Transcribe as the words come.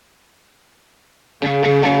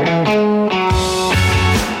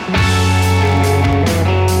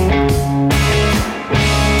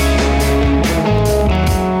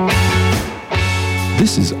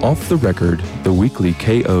the Record, the weekly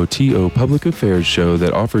KOTO public affairs show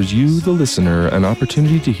that offers you, the listener, an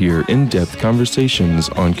opportunity to hear in-depth conversations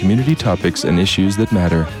on community topics and issues that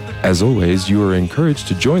matter. As always, you are encouraged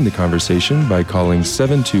to join the conversation by calling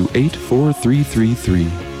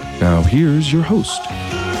 728-4333. Now here's your host.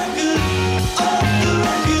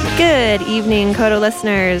 Good evening, KOTO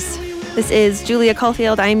listeners. This is Julia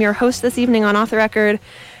Caulfield. I am your host this evening on Off the Record,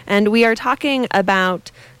 and we are talking about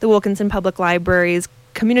the Wilkinson Public Library's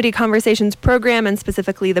Community Conversations program, and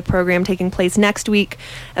specifically the program taking place next week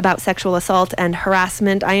about sexual assault and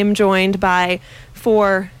harassment. I am joined by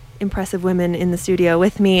four impressive women in the studio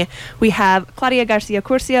with me. We have Claudia Garcia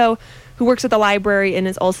Curcio, who works at the library and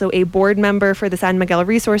is also a board member for the San Miguel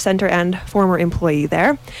Resource Center and former employee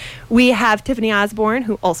there. We have Tiffany Osborne,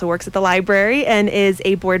 who also works at the library and is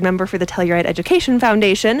a board member for the Telluride Education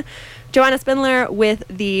Foundation. Joanna Spindler with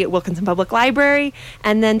the Wilkinson Public Library,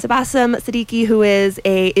 and then Tabassum Siddiqui, who is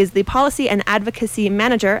the Policy and Advocacy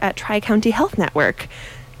Manager at Tri-County Health Network.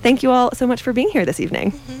 Thank you all so much for being here this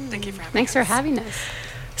evening. Mm-hmm. Thank you for having us. Thanks for having us.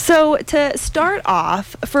 So to start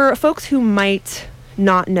off, for folks who might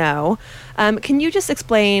not know, can you just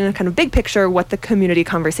explain kind of big picture what the Community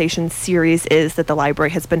Conversation series is that the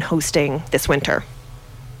library has been hosting this winter?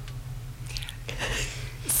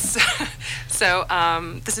 So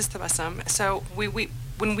this is Tabassum. So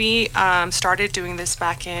when we started doing this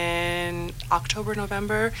back in October,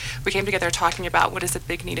 November, we came together talking about what is the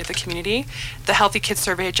big need of the community. The Healthy Kids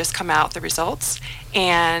Survey had just come out, the results,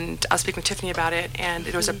 and I was speaking with Tiffany about it, and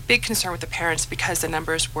it was a big concern with the parents because the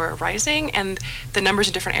numbers were rising and the numbers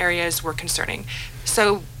in different areas were concerning.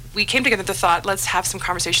 So we came together with the thought, let's have some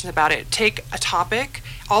conversations about it. Take a topic,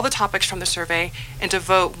 all the topics from the survey, and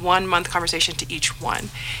devote 1 month conversation to each one.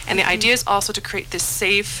 And the idea is also to create this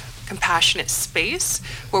safe, compassionate space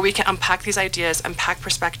where we can unpack these ideas, unpack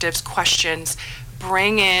perspectives, questions,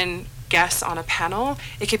 bring in guests on a panel.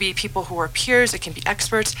 It could be people who are peers, it can be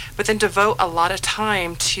experts, but then devote a lot of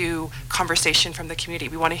time to conversation from the community.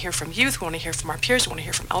 We want to hear from youth, we want to hear from our peers, we want to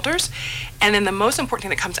hear from elders. And then the most important thing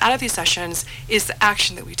that comes out of these sessions is the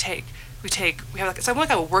action that we take. We have it's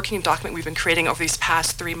like a working document we've been creating over these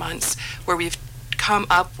past 3 months where we've come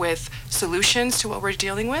up with solutions to what we're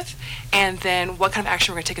dealing with, and then what kind of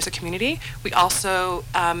action we're going to take as a community. We also,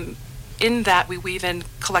 in that, we weave in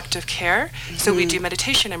collective care. Mm-hmm. So we do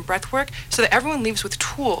meditation and breath work so that everyone leaves with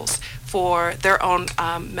tools for their own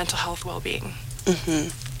mental health well-being. Mm-hmm.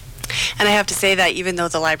 And I have to say that even though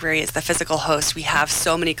the library is the physical host, we have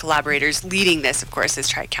so many collaborators. Leading this, of course, is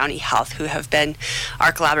Tri-County Health, who have been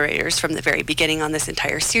our collaborators from the very beginning on this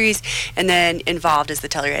entire series. And then involved is the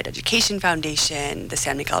Telluride Education Foundation, the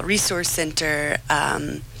San Miguel Resource Center,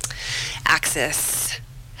 Access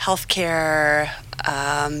Healthcare,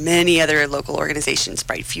 many other local organizations,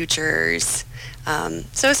 Bright Futures.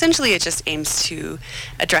 So essentially it just aims to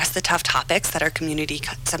address the tough topics that our community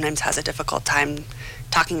sometimes has a difficult time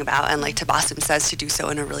talking about, and like Tabassum says, to do so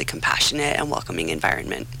in a really compassionate and welcoming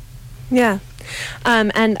environment. Yeah.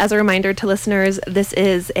 And as a reminder to listeners, this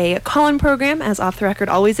is a call-in program, as Off the Record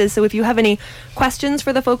always is. So if you have any questions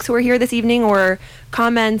for the folks who are here this evening, or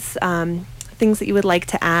comments, things that you would like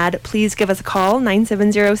to add, please give us a call,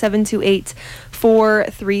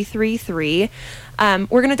 970-728-4333.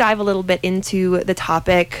 We're going to dive a little bit into the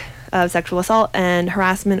topic of sexual assault and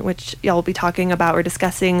harassment, which y'all will be talking about or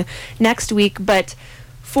discussing next week. But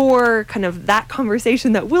for kind of that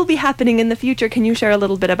conversation that will be happening in the future, can you share a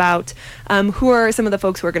little bit about who are some of the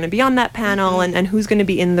folks who are going to be on that panel, mm-hmm. and who's going to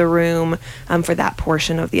be in the room for that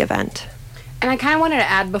portion of the event? And I kind of wanted to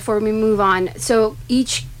add before we move on, so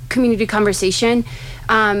each community conversation,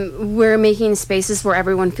 we're making spaces where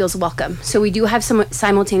everyone feels welcome. So we do have some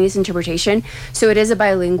simultaneous interpretation. So it is a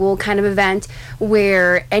bilingual kind of event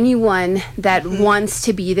where anyone that mm-hmm. wants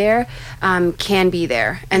to be there can be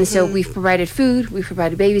there. And mm-hmm. so we've provided food, we've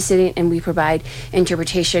provided babysitting, and we provide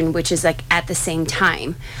interpretation, which is like at the same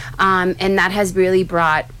time. And that has really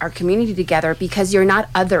brought our community together because you're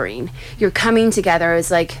not othering. You're coming together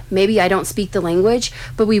as like, maybe I don't speak the language,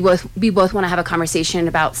 but we both want to have a conversation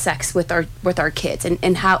about sex with our kids, and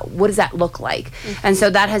what does that look like? Mm-hmm. And so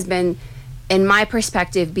that has been, in my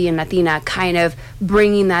perspective, being Latina, kind of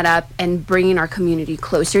bringing that up and bringing our community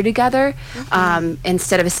closer together, mm-hmm.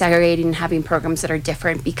 Instead of segregating and having programs that are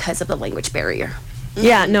different because of the language barrier. Mm-hmm.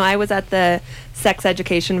 Yeah, no, I was at the sex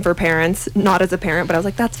education for parents, not as a parent, but I was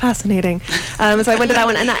like, that's fascinating. So I went to that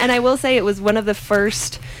one, and I will say it was one of the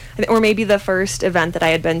first, or maybe the first event that I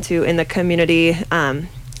had been to in the community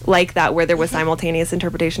like that, where there was simultaneous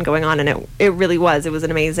interpretation going on, and it really was. It was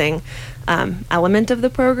an amazing element of the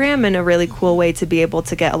program, and a really cool way to be able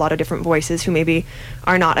to get a lot of different voices who maybe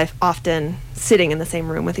are not often sitting in the same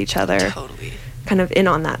room with each other. Totally. Kind of in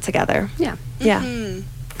on that together. Yeah. Yeah.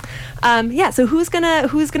 So who's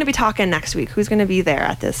gonna be talking next week? Who's gonna be there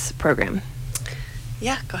at this program?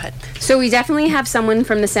 Yeah, go ahead. So we definitely have someone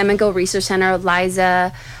from the Salmon Gill Research Center,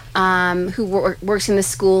 Liza, who works in the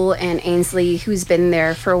school, and Ainsley, who's been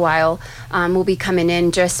there for a while, will be coming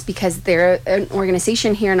in, just because they're an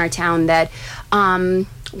organization here in our town that,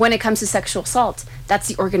 when it comes to sexual assault, that's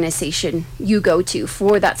the organization you go to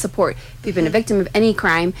for that support. If you've been a victim of any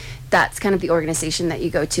crime, that's kind of the organization that you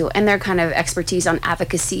go to, and their kind of expertise on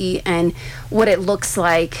advocacy and what it looks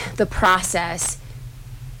like, the process,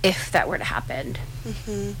 if that were to happen.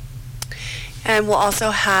 And we'll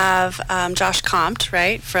also have Josh Compt,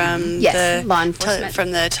 right, from Yes, law enforcement.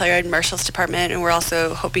 from the Telluride Marshal's Department, and we're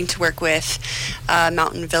also hoping to work with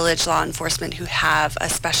Mountain Village Law Enforcement, who have a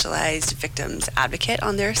specialized victims advocate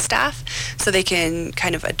on their staff, so they can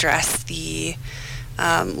kind of address the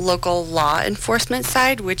local law enforcement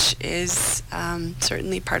side, which is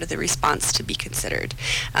certainly part of the response to be considered.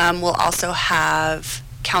 We'll also have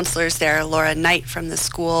counselors there. Laura Knight from the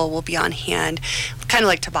school will be on hand. Kind of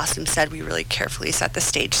like Tabassum said, we really carefully set the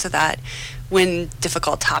stage so that when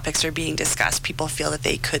difficult topics are being discussed, people feel that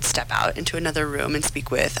they could step out into another room and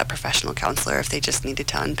speak with a professional counselor if they just needed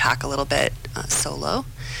to unpack a little bit solo.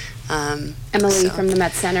 Emily from the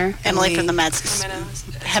Met Center. Emily from the Met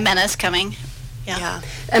Jimenez coming. Yeah.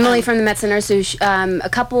 Emily from the Met Center. So a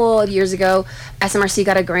couple of years ago, SMRC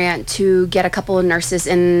got a grant to get a couple of nurses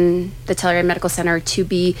in the Telluride Medical Center to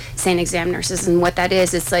be SANE exam nurses. And what that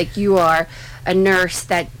is, it's like you are a nurse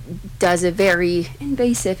that does a very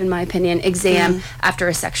invasive, in my opinion, exam after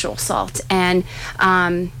a sexual assault. And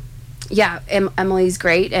Emily's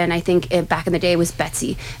great, and I think back in the day it was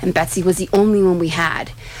Betsy, and Betsy was the only one we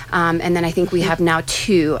had. And then I think we have now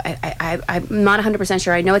two. I'm not 100%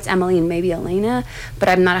 sure. I know it's Emily and maybe Elena, but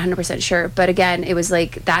I'm not 100% sure. But again, it was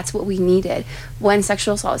like, that's what we needed. When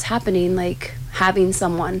sexual assault was happening, like having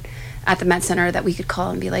someone at the Met Center that we could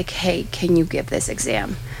call and be like, hey, can you give this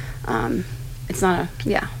exam? It's not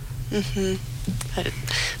But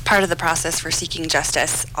part of the process for seeking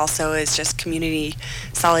justice also is just community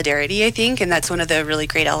solidarity, I think, and that's one of the really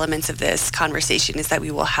great elements of this conversation, is that we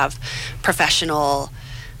will have professional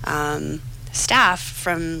staff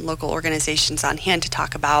from local organizations on hand to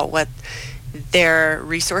talk about what their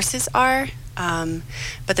resources are.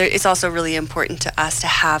 But it's also really important to us to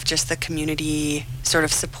have just the community sort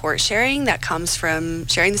of support sharing that comes from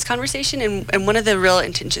sharing this conversation. And one of the real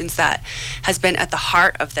intentions that has been at the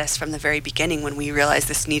heart of this from the very beginning, when we realized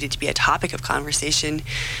this needed to be a topic of conversation,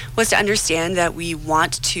 was to understand that we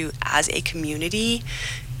want to, as a community,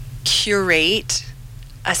 curate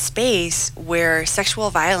a space where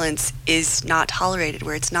sexual violence is not tolerated,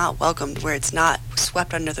 where it's not welcomed, where it's not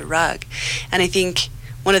swept under the rug. And I think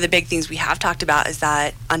one of the big things we have talked about is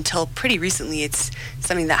that until pretty recently, it's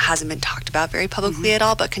something that hasn't been talked about very publicly at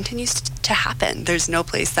all, but continues to happen. There's no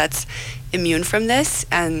place that's immune from this,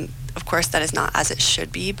 and of course that is not as it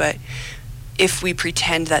should be, but if we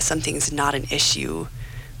pretend that something's not an issue,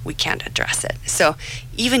 we can't address it. So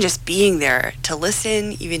even just being there to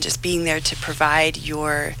listen, even just being there to provide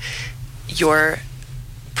your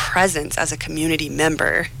presence as a community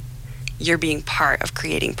member, you're being part of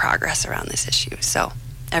creating progress around this issue. So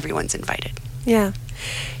everyone's invited. Yeah.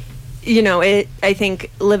 You know, I think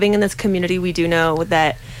living in this community, we do know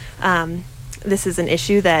that this is an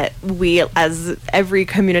issue that we, as every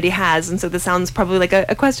community has. And so this sounds probably like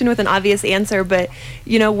a question with an obvious answer, but,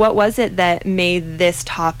 you know, what was it that made this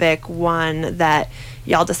topic one that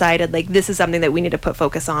y'all decided, like, this is something that we need to put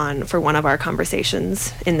focus on for one of our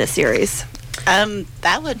conversations in this series?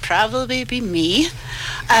 That would probably be me.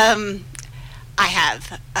 I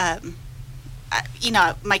have,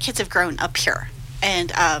 my kids have grown up here,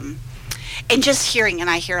 and just hearing, and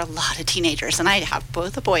I hear a lot of teenagers, and I have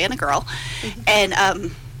both a boy and a girl, and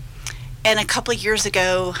a couple of years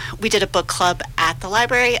ago, we did a book club at the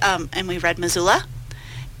library, and we read Missoula,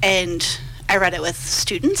 and I read it with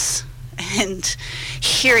students, and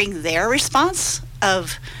hearing their response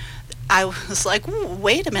I was like,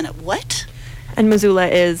 wait a minute, what? And Missoula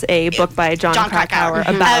is a book by John Krakauer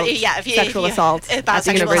about sexual assault about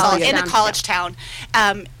sexual assault in a college town,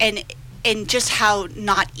 and just how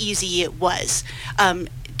not easy it was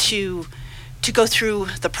to go through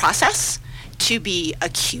the process, to be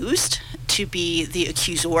accused, to be the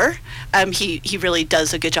accuser. He really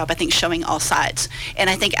does a good job, I think, showing all sides. And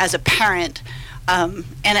I think as a parent and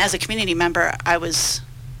as a community member, I was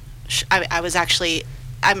actually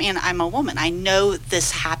I mean, I'm a woman. I know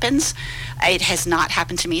this happens. It has not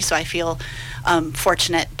happened to me, so I feel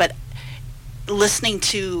fortunate. But listening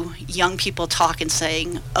to young people talk and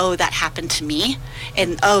saying, oh, that happened to me,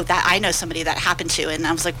 and oh, that I know somebody that happened to, and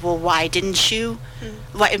I was like, well, why didn't you?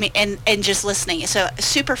 Why, I mean, and just listening. So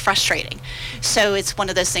super frustrating. So it's one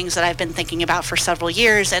of those things that I've been thinking about for several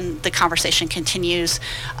years, and the conversation continues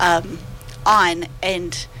on,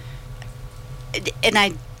 and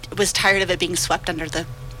I was tired of it being swept under the,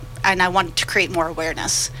 and I wanted to create more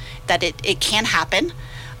awareness that it can happen,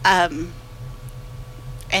 and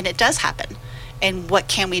it does happen. And what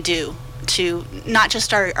can we do to not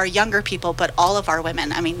just our younger people, but all of our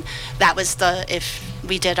women? I mean, that was if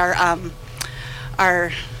we did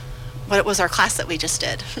what was our class that we just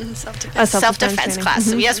did? Self-defense class.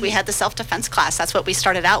 So yes, we had the self-defense class. That's what we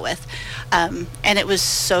started out with. And it was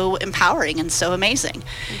so empowering and so amazing.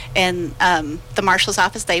 And the marshal's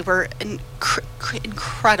office, they were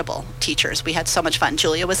incredible teachers. We had so much fun.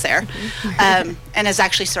 Julia was there and is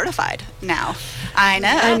actually certified now. I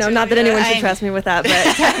know. Not that anyone should trust me with that,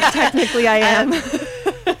 but technically I am.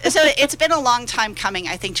 So it's been a long time coming,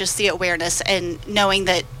 I think, just the awareness and knowing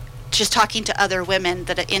that, just talking to other women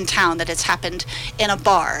that are in town, that it's happened in a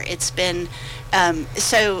bar. It's been,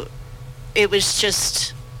 so it was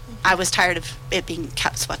just, I was tired of it being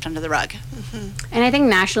kept swept under the rug. And I think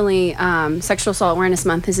nationally, Sexual Assault Awareness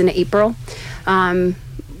Month is in April.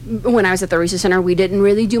 When I was at the Research Center, we didn't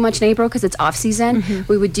really do much in April because it's off season.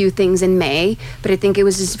 We would do things in May, but I think it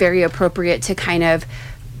was just very appropriate to kind of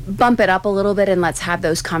bump it up a little bit and let's have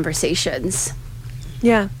those conversations.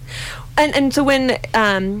 Yeah. And so when,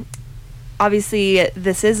 obviously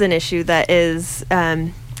this is an issue that is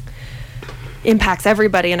impacts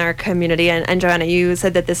everybody in our community, and Joanna, you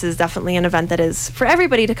said that this is definitely an event that is for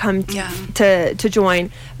everybody to come to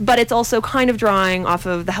join, but it's also kind of drawing off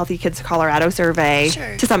of the Healthy Kids Colorado survey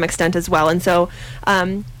to some extent as well. And so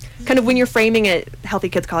kind of when you're framing it, Healthy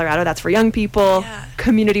Kids Colorado, that's for young people,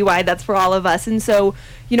 community-wide, that's for all of us. And so,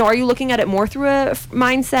 are you looking at it more through a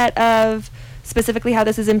mindset of specifically how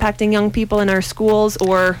this is impacting young people in our schools,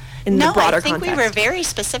 or in the broader context? No, I think we were very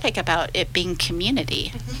specific about it being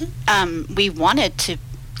community. We wanted to,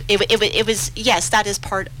 it was, yes, that is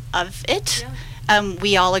part of it.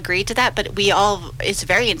 We all agreed to that, but it's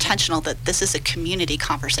very intentional that this is a community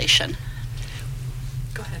conversation.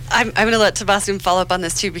 Go ahead. I'm going to let Sebastian follow up on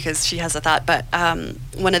this too, because she has a thought, but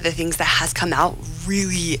one of the things that has come out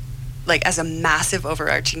really as a massive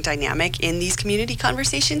overarching dynamic in these community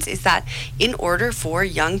conversations is that in order for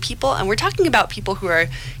young people, and we're talking about people who are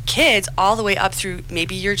kids all the way up through,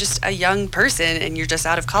 maybe you're just a young person and you're just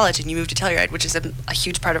out of college and you move to Telluride, which is a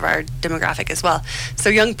huge part of our demographic as well. So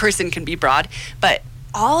young person can be broad, but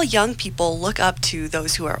all young people look up to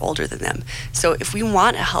those who are older than them. So if we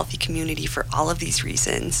want a healthy community for all of these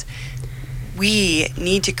reasons, we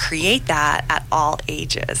need to create that at all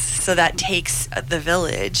ages. So that takes the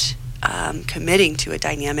village committing to a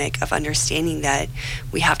dynamic of understanding that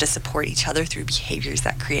we have to support each other through behaviors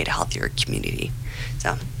that create a healthier community.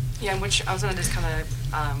 So. Yeah, which I was going to just kind of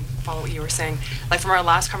follow what you were saying. From our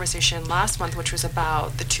last conversation last month, which was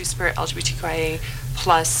about the Two-Spirit LGBTQIA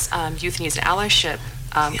plus youth needs and allyship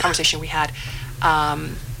conversation we had,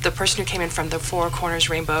 the person who came in from the Four Corners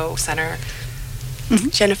Rainbow Center,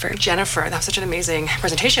 Jennifer, that was such an amazing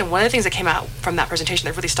presentation. One of the things that came out from that presentation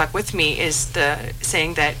that really stuck with me is the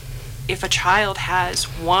saying that if a child has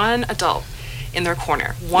one adult in their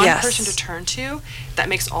corner, one person to turn to, that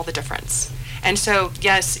makes all the difference. And so,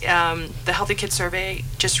 yes, the Healthy Kids Survey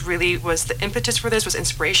just really was the impetus for this, was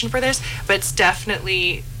inspiration for this, but it's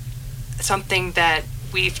definitely something that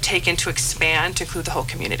we've taken to expand to include the whole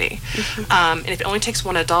community. And if it only takes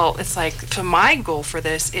one adult, it's so my goal for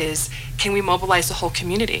this is, can we mobilize the whole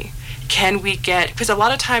community? Can we because a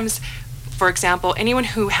lot of times, for example, anyone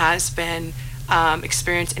who has been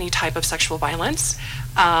experienced any type of sexual violence,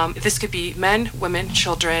 this could be men, women,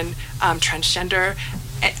 children, transgender,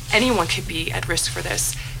 anyone could be at risk for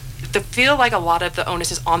this. I feel like a lot of the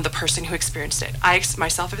onus is on the person who experienced it. I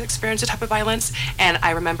myself have experienced a type of violence, and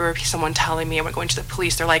I remember someone telling me, I went going to the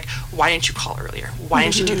police, they're like, why didn't you call earlier? Why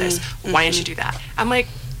didn't you do this? Why didn't you do that? I'm like,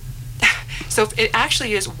 so it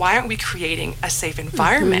actually is, why aren't we creating a safe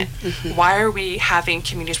environment? Why are we having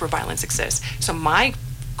communities where violence exists? So my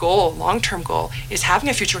goal, long-term goal, is having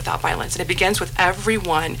a future without violence. And it begins with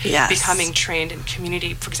everyone becoming trained in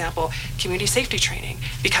community, for example, community safety training,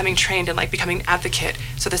 becoming trained in becoming an advocate.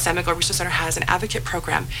 So the San Miguel Resource Center has an advocate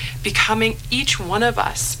program. Becoming, each one of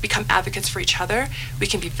us become advocates for each other. We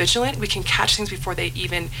can be vigilant. We can catch things before they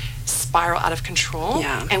even spiral out of control.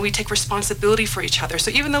 And we take responsibility for each other. So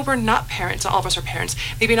even though we're not parents, not all of us are parents,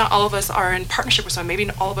 maybe not all of us are in partnership with someone, maybe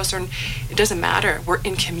not all of us are it doesn't matter. We're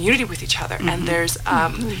in community with each other. And there's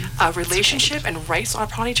a relationship and rights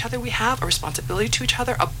upon each other we have, a responsibility to each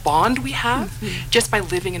other, a bond we have just by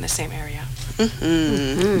living in the same area.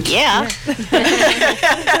 Yeah.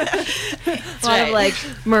 A lot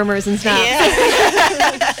of murmurs and stuff.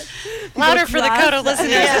 Louder for the Coto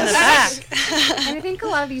listeners in the back. And I think a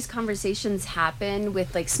lot of these conversations happen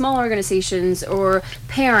with small organizations or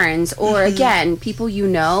parents or again people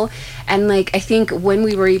and I think when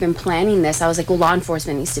we were even planning this, I was like, well, law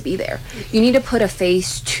enforcement needs to be there. You need to put a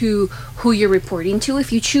face to who you're reporting to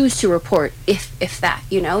if you choose to report, if that,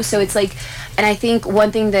 so it's and I think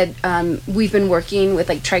one thing that we've been working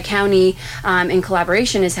with Tri-County in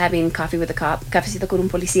collaboration is having Coffee with a Cop, Cafecito con un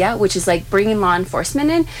Policía, which is bringing law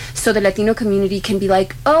enforcement in so the Latino community can be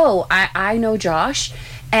oh, I know Josh,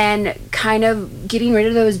 and kind of getting rid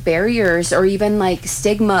of those barriers or even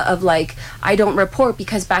stigma of I don't report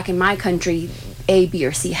because back in my country A, B,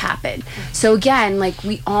 or C happened. So again,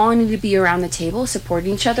 we all need to be around the table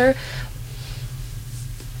supporting each other.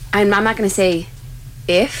 And I'm not going to say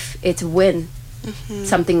if, it's when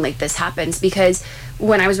something like this happens, because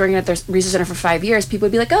when I was working at the Resource Center for 5 years, people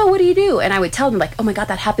would be oh, what do you do? And I would tell them oh my God,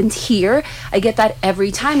 that happens here. I get that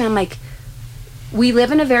every time. And I'm we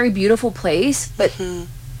live in a very beautiful place, but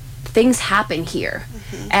things happen here.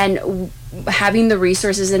 And having the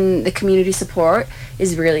resources and the community support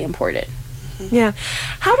is really important. Yeah.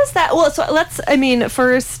 How does that, so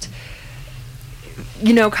first,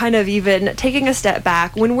 kind of even taking a step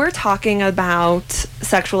back, when we're talking about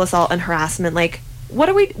sexual assault and harassment, what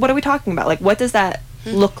are we talking about? What does that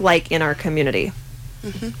look like in our community?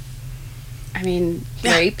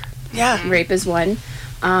 Rape. Yeah. Rape is one.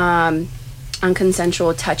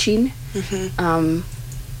 Unconsensual touching.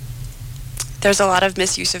 There's a lot of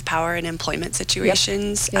misuse of power in employment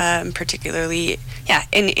situations, particularly,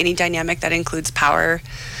 in any dynamic that includes power.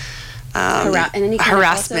 And any kind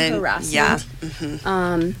harassment. Of harassment. Yeah.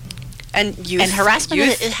 And youth. And harassment.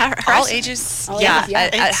 All ages. All yeah. ages, yeah.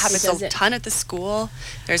 It happens a ton at the school.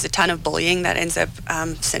 There's a ton of bullying that ends up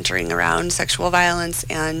centering around sexual violence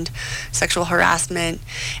and sexual harassment.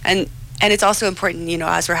 And it's also important,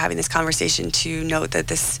 as we're having this conversation, to note that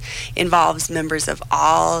this involves members of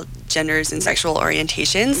all genders and sexual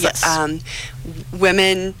orientations. Yes.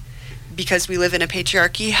 Women, because we live in a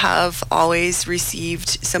patriarchy, have always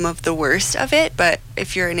received some of the worst of it. But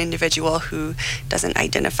if you're an individual who doesn't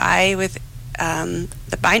identify with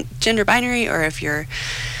the gender binary, or if you're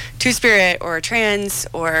Two-Spirit or trans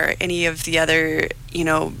or any of the other,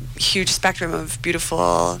 huge spectrum of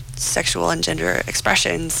beautiful sexual and gender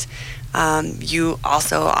expressions, you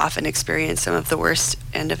also often experience some of the worst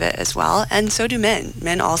end of it as well. And so do men.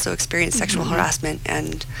 Men also experience sexual harassment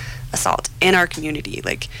and assault in our community.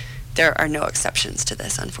 There are no exceptions to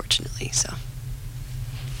this, unfortunately. So,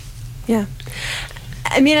 yeah.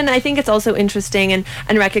 And I think it's also interesting and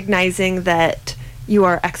recognizing that you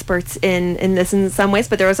are experts in this in some ways,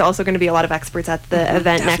 but there is also going to be a lot of experts at the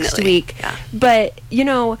event next week. Yeah. But,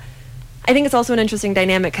 I think it's also an interesting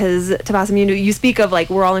dynamic because, Tabassum, you speak of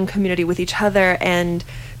we're all in community with each other, and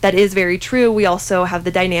that is very true. We also have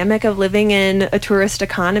the dynamic of living in a tourist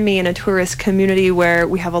economy and a tourist community where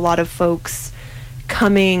we have a lot of folks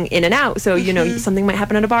coming in and out. So, something might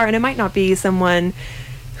happen at a bar and it might not be someone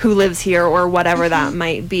who lives here or whatever that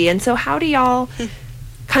might be. And so how do y'all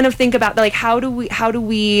kind of think about how do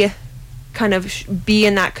we kind of be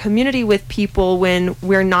in that community with people when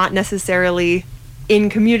we're not necessarily in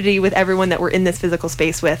community with everyone that we're in this physical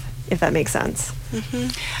space with, if that makes sense?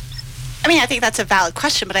 I think that's a valid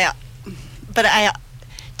question, but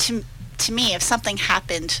to me, if something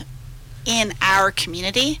happened in our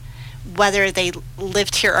community, whether they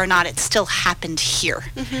lived here or not, it still happened here.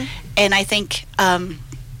 And I think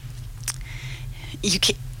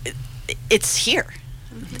it's here,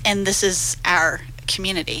 and this is our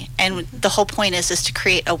community, and the whole point is to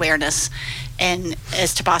create awareness, and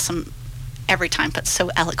as Tabassum every time puts so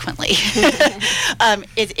eloquently,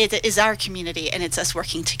 it is our community, and it's us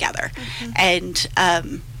working together. And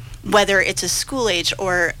whether it's a school age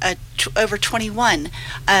or over 21,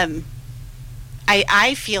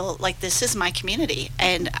 I feel like this is my community,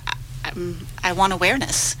 and I want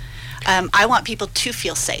awareness. I want people to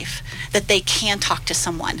feel safe, that they can talk to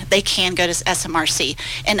someone, they can go to SMRC,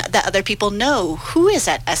 and that other people know who is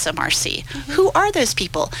at SMRC, who are those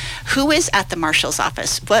people, who is at the marshal's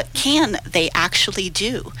office, what can they actually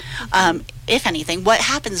do, if anything, what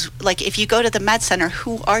happens, like if you go to the med center,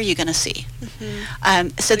 who are you going to see?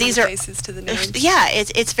 So these are faces to the names. Yeah,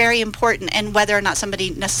 it's very important, and whether or not somebody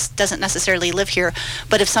doesn't necessarily live here,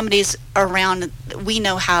 but if somebody's around, we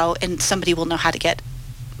know how, and somebody will know how to get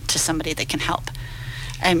to somebody that can help.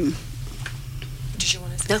 Did you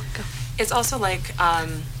want to say? No, go. It's also like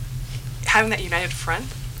having that united front,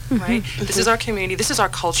 right? This is our community. This is our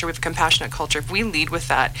culture with compassionate culture. If we lead with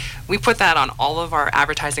that, we put that on all of our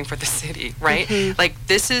advertising for the city, right? Like,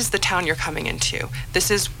 this is the town you're coming into.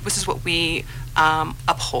 This is what we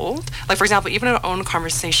uphold. Like, for example, even in our own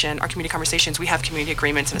conversation, our community conversations, we have community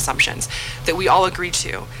agreements and assumptions that we all agree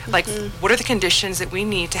to. Like, what are the conditions that we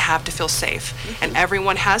need to have to feel safe? And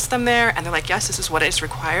everyone has them there, and they're like, yes, this is what is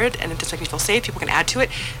required, and it just makes me feel safe. People can add to it.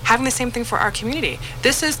 Having the same thing for our community.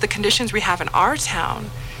 This is the conditions we have in our town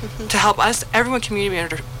to help us, everyone,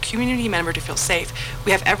 community member to feel safe.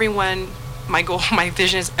 We have everyone, my goal, my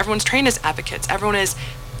vision is everyone's trained as advocates. Everyone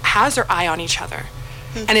has their eye on each other.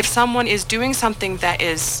 And if someone is doing something that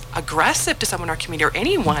is aggressive to someone in our community or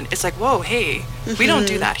anyone, it's like, whoa, hey, we don't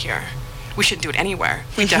do that here. We shouldn't do it anywhere.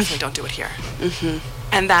 We definitely don't do it here.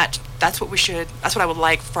 And that's what I would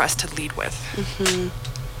like for us to lead with.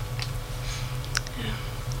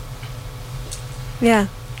 Yeah.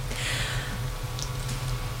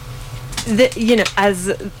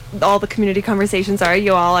 As all the community conversations are,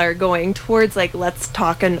 you all are going towards, like, let's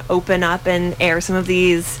talk and open up and air some of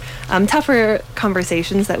these tougher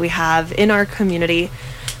conversations that we have in our community.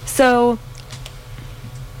 So,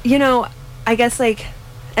 I guess, like,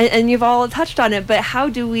 and you've all touched on it, but how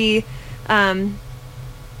do we,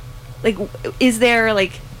 is there,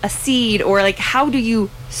 like, a seed, or, like, how do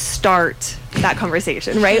you start that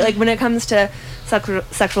conversation, right? Like, when it comes to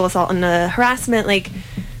sexual assault and harassment, like,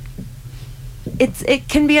 it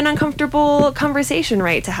can be an uncomfortable conversation,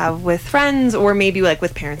 right, to have with friends, or maybe, like,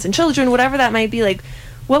 with parents and children, whatever that might be. Like,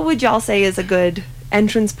 what would y'all say is a good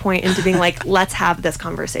entrance point into being like, let's have this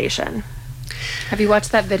conversation? Have you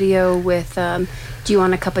watched that video with, do you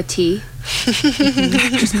want a cup of tea?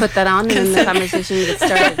 Just put that on, and then the conversation gets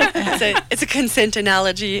started. It's a consent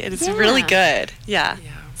analogy, and it's really good. Yeah.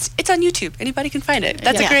 It's on YouTube. Anybody can find it.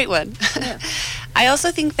 That's a great one. I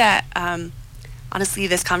also think that, honestly,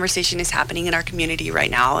 this conversation is happening in our community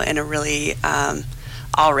right now in a really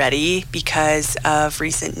already because of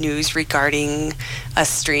recent news regarding a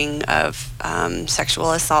string of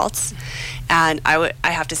sexual assaults. And I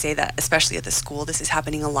have to say that, especially at the school, this is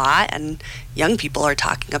happening a lot, and young people are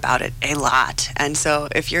talking about it a lot. And so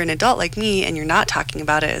if you're an adult like me and you're not talking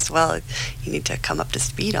about it as well, you need to come up to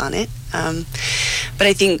speed on it. But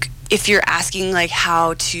I think if you're asking, like,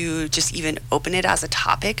 how to just even open it as a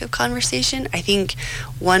topic of conversation, I think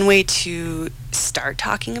one way to start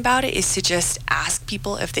talking about it is to just ask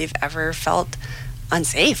people if they've ever felt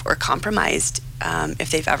unsafe or compromised,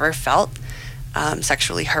 if they've ever felt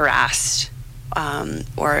sexually harassed,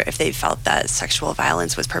 or if they felt that sexual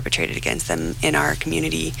violence was perpetrated against them in our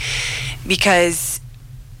community. Because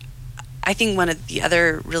I think one of the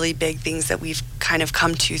other really big things that we've kind of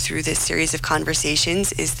come to through this series of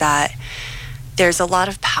conversations is that there's a lot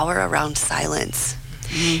of power around silence.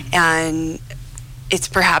 And it's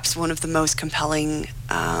perhaps one of the most compelling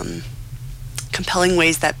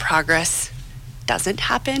ways that progress doesn't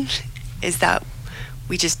happen is that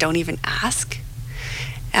we just don't even ask.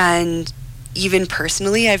 And even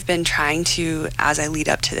personally, I've been trying to, as I lead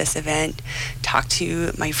up to this event, talk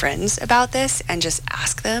to my friends about this and just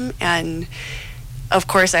ask them. And of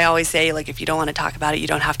course, I always say, like, if you don't want to talk about it, you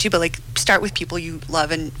don't have to, but, like, start with people you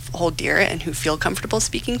love and hold dear and who feel comfortable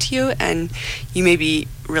speaking to you, and you may be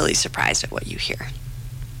really surprised at what you hear.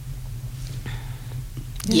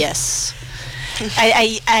 Yes.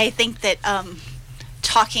 I think that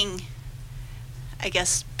talking, I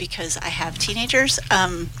guess because I have teenagers,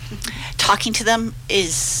 talking to them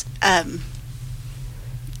is,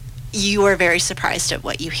 you are very surprised at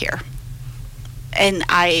what you hear. And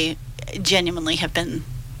I genuinely have been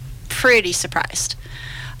pretty surprised,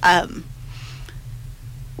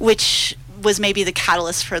 which was maybe the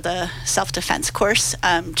catalyst for the self-defense course,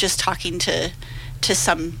 just talking to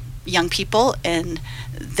some young people, and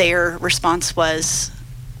their response was,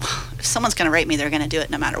 if someone's going to rape me, they're going to do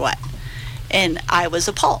it no matter what. And I was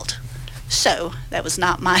appalled. So that was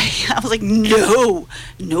not I was like, no,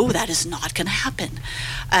 that is not going to happen.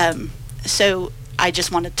 So I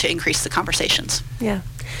just wanted to increase the conversations. Yeah.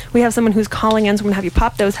 We have someone who's calling in, so I'm going to have you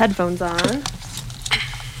pop those headphones on.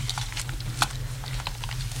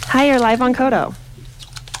 Hi, you're live on Kodo.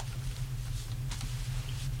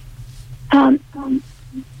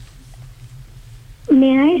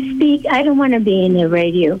 May I speak? I don't want to be in the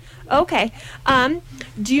radio. Okay.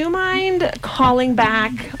 Do you mind calling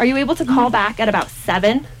back? Are you able to call back at about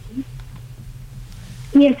 7?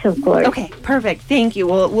 Yes, of course. Okay, perfect. Thank you.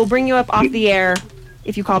 We'll bring you up off the air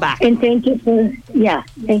if you call back. And thank you for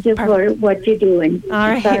for what you're doing. All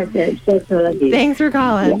right. That's all of you. Thanks for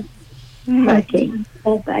calling. Yeah. Okay.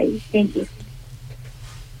 Bye-bye. Thank you.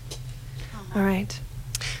 All right.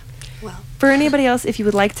 Well, For anybody else, if you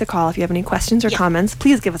would like to call, if you have any questions or comments,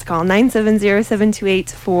 please give us a call,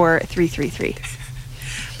 970-728-4333.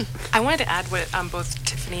 I wanted to add what both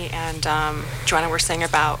Tiffany and Joanna were saying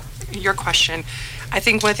about your question. I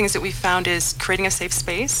think one of the things that we found is creating a safe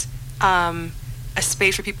space, a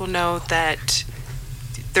space where people know that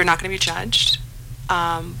they're not going to be judged,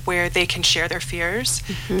 where they can share their fears.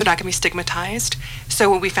 They're not going to be stigmatized. So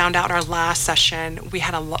when we found out in our last session, we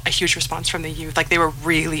had a huge response from the youth. Like, they were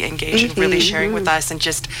really engaged and really sharing with us, and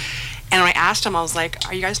when I asked them, I was like,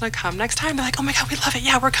 are you guys going to come next time? They're like, oh my God, we love it.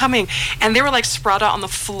 Yeah, we're coming. And they were like spread out on the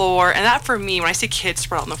floor. And that, for me, when I see kids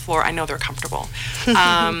spread out on the floor, I know they're comfortable.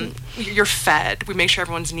 You're fed. We make sure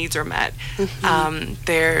everyone's needs are met.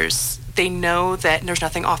 They know that there's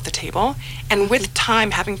nothing off the table. And with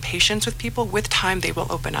time, having patience with people, with time, they will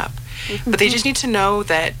open up. But they just need to know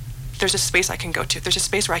that there's a space I can go to. There's a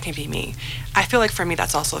space where I can be me. I feel like for me,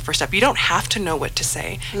 that's also the first step. You don't have to know what to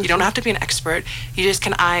say. You don't have to be an expert. You just,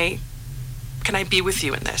 can I be with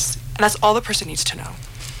you in this? And that's all the person needs to know.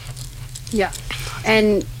 Yeah.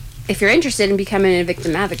 And if you're interested in becoming a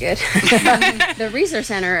victim advocate, the Resource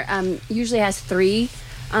Center usually has 3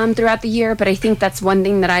 throughout the year, but I think that's one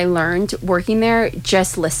thing that I learned working there.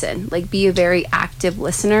 Just listen. Like, be a very active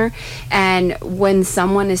listener. And when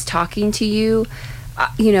someone is talking to you,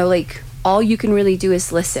 like, all you can really do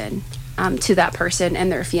is listen to that person and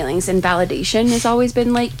their feelings. And validation has always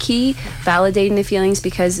been, like, key. Validating the feelings,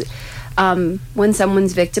 because when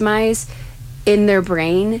someone's victimized, in their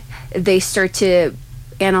brain, they start to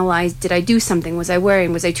analyze, did I do something? Was I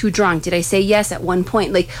worrying? Was I too drunk? Did I say yes at one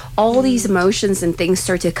point? Like, all these emotions and things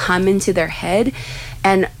start to come into their head,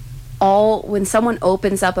 and when someone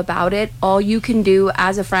opens up about it, all you can do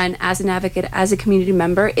as a friend, as an advocate, as a community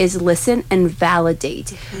member is listen and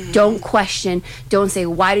validate. Don't question. Don't say,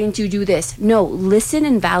 why didn't you do this? No, listen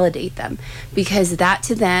and validate them, because that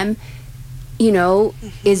to them,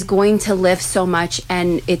 is going to lift so much,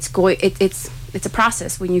 and it's a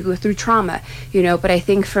process when you go through trauma, but I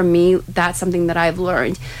think for me, that's something that I've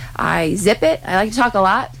learned. I zip it. I like to talk a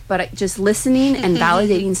lot, but just listening and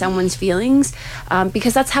validating someone's feelings,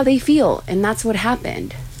 because that's how they feel, and that's what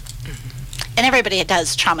happened. And everybody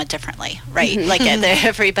does trauma differently, right? Like,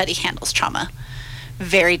 everybody handles trauma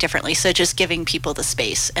very differently. So just giving people the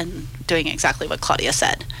space and doing exactly what Claudia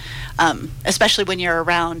said, especially when you're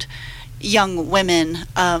around young women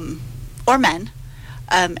or men,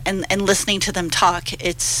 and listening to them talk,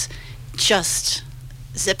 it's just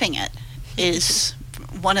zipping it is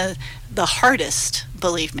one of the hardest,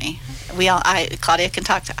 believe me. Claudia can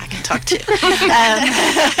talk to, I can talk too.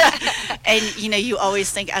 And you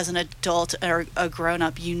always think as an adult or a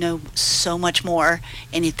grown-up, so much more,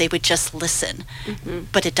 and if they would just listen,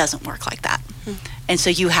 but it doesn't work like that. And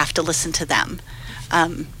so you have to listen to them.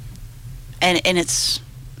 And it's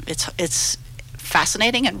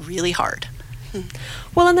fascinating and really hard.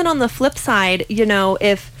 Well, and then on the flip side,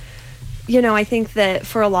 I think that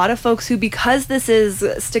for a lot of folks who, because this is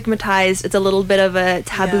stigmatized, it's a little bit of a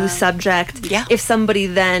taboo subject. Yeah. If somebody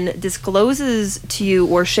then discloses to you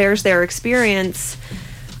or shares their experience,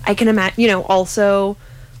 I can imagine, also,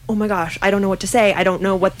 oh my gosh, I don't know what to say. I don't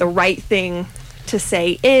know what the right thing to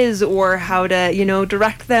say is, or how to,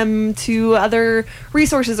 direct them to other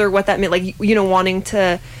resources, or what that meant, like, wanting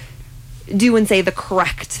to do and say the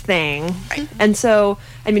correct thing. Right. And so,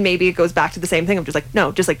 maybe it goes back to the same thing of just like,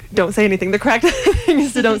 no, just like, don't say anything. The correct thing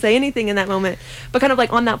is to don't say anything in that moment. But kind of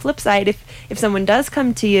like on that flip side, if someone does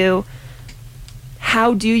come to you,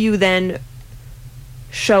 how do you then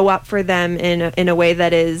show up for them in a way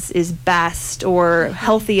that is best or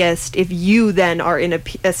healthiest, if you then are in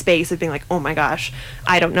a space of being like, oh my gosh,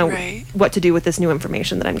 I don't know what to do with this new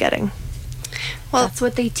information that I'm getting? Well, that's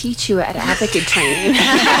what they teach you at advocate training.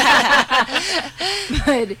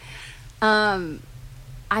 But,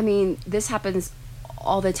 this happens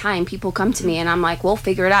all the time. People come to me and I'm like, we'll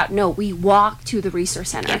figure it out. No, we walk to the Resource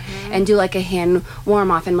Center and do like a hand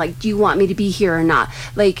warm off and like, do you want me to be here or not?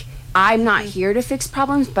 Like, I'm not here to fix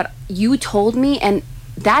problems, but you told me, and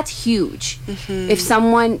that's huge. If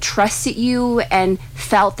someone trusted you and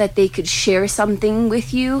felt that they could share something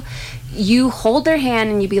with you, you hold their hand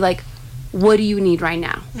and you be like, what do you need right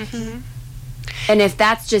now? And if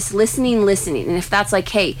that's just listening, and if that's like,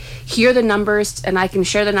 hey, here are the numbers, and I can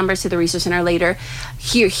share the numbers to the resource center later.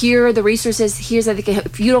 Here are the resources. Here's that.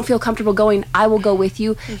 If you don't feel comfortable going, I will go with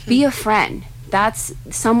you. Be a friend. That's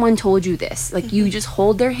someone told you this. Like you just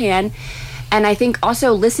hold their hand. And I think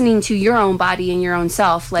also listening to your own body and your own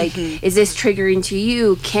self, like, is this triggering to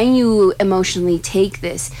you? Can you emotionally take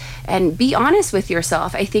this? And be honest with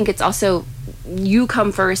yourself. I think it's also, you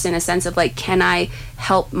come first in a sense of like, can I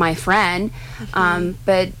help my friend?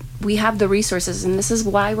 But we have the resources, and this is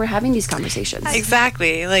why we're having these conversations.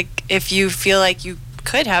 Exactly. Like, if you feel like you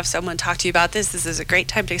could have someone talk to you about this is a great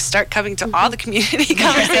time to start coming to all the community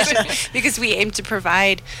conversations, because we aim to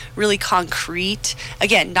provide really concrete,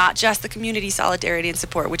 again, not just the community solidarity and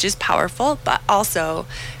support, which is powerful, but also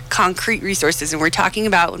concrete resources. And we're talking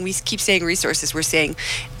about, when we keep saying resources, we're saying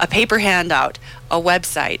a paper handout, a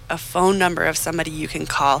website, a phone number of somebody you can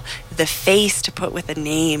call, the face to put with a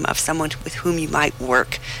name of someone with whom you might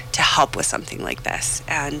work to help with something like this.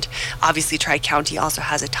 And obviously Tri-County also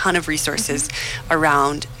has a ton of resources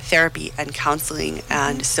around therapy and counseling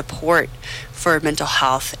and support for mental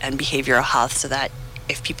health and behavioral health, so that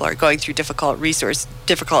if people are going through difficult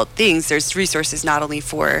things, there's resources not only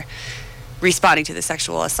for responding to the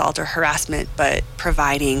sexual assault or harassment, but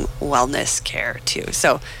providing wellness care too.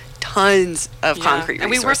 So tons of concrete resources. And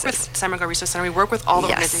we work with San Miguel Resource Center. We work with all the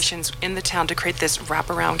organizations in the town to create this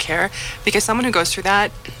wraparound care, because someone who goes through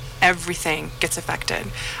that, everything gets affected.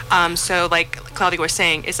 So like Claudia was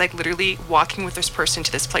saying, it's like literally walking with this person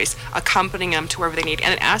to this place, accompanying them to wherever they need,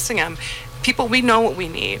 and asking them, people, we know what we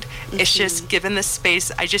need. It's just, given this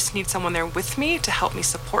space, I just need someone there with me to help me,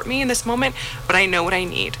 support me in this moment, but I know what I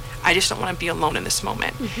need. I just don't want to be alone in this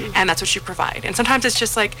moment. And that's what you provide. And sometimes it's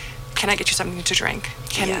just like, can I get you something to drink?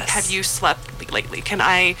 Have you slept lately? Can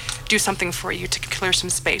I do something for you to clear some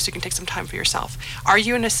space? You can take some time for yourself. Are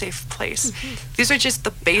you in a safe place? These are just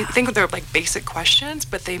the I think they're like basic questions,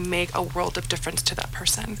 but they make a world of difference to that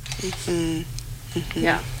person.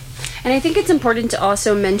 Yeah. And I think it's important to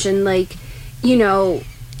also mention, like, you know,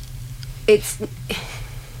 it's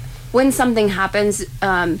when something happens,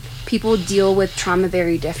 people deal with trauma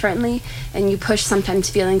very differently, and you push sometimes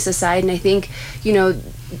feelings aside. And I think, you know,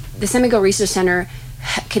 the San Miguel Resource Center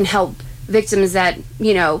can help victims that,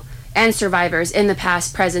 you know, and survivors in the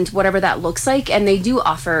past, present, whatever that looks like. And they do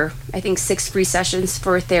offer, I think, 6 free sessions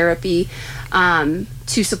for therapy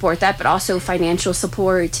to support that, but also financial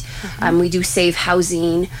support. We do safe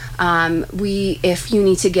housing. If you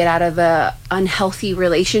need to get out of a unhealthy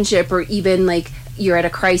relationship, or even like you're at a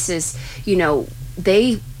crisis, you know,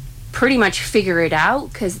 they pretty much figure it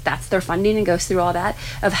out, because that's their funding and goes through all that,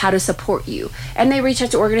 of how to support you. And they reach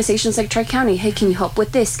out to organizations like Tri-County. Hey, can you help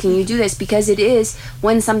with this? Can you do this? Because it is,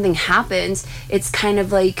 when something happens, it's kind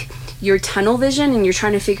of like your tunnel vision, and you're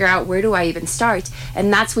trying to figure out, where do I even start?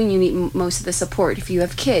 And that's when you need most of the support. If you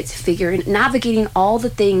have kids, navigating all the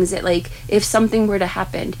things that, like, if something were to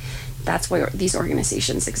happen, that's why these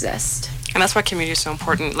organizations exist. And that's why community is so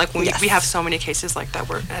important. Like, when we have so many cases like that,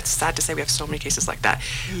 that's sad to say, we have so many cases like that.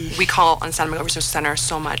 We call on San Miguel Resource Center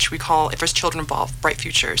so much. We call, if there's children involved, Bright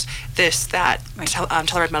Futures, this, that,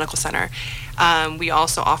 Telluride Medical Center. We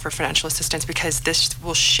also offer financial assistance, because this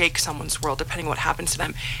will shake someone's world depending on what happens to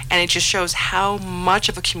them. And it just shows how much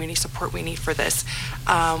of a community support we need for this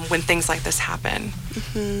when things like this happen.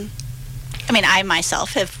 I mean, I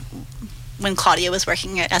myself have, when Claudia was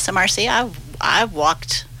working at SMRC, I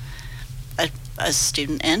walked a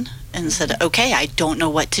student in and said, okay, I don't know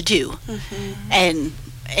what to do. And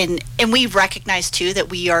we recognize too that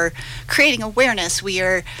we are creating awareness. We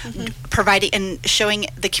are providing and showing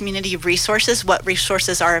the community resources, what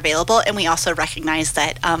resources are available. And we also recognize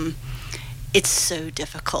that it's so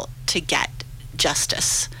difficult to get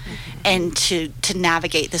justice and to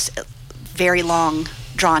navigate this very long,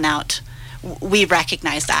 drawn out. We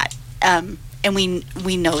recognize that. And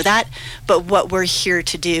we know that, but what we're here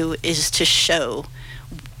to do is to show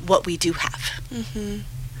what we do have.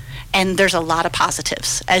 And there's a lot of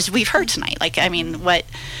positives, as we've heard tonight. Like, I mean, what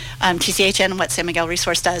TCHN, what San Miguel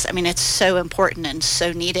Resource does, I mean, it's so important and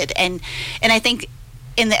so needed. And I think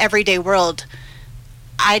in the everyday world,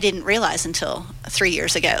 I didn't realize until 3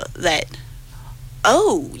 years ago that,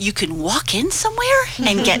 oh, you can walk in somewhere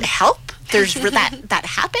and get help. There's that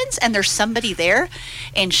happens, and there's somebody there.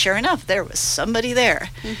 And sure enough, there was somebody there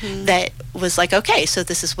that was like, okay, so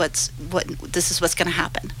this is what's going to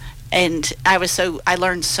happen. And I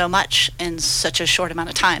learned so much in such a short amount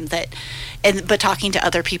of time but talking to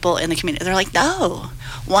other people in the community, they're like, no,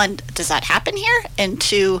 one, does that happen here? And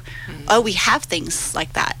two, oh, we have things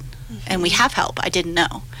like that. And we have help. I didn't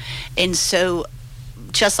know. And so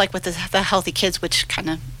just like with the Healthy Kids, which kind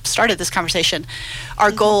of started this conversation,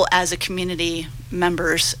 our goal as a community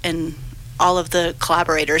members and all of the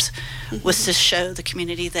collaborators was to show the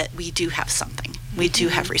community that we do have something. We do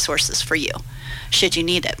have resources for you, should you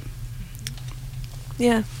need it.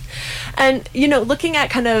 Yeah. And, looking at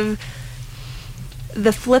kind of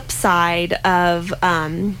the flip side of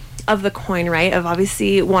the coin, right, of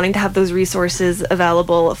obviously wanting to have those resources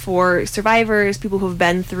available for survivors, people who've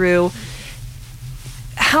been through,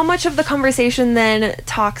 how much of the conversation then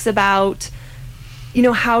talks about,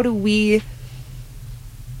 how do we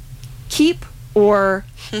keep or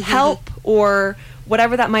help or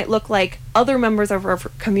whatever that might look like other members of our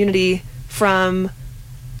community from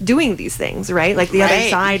doing these things, right? Like the other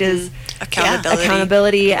side is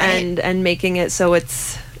accountability and making it so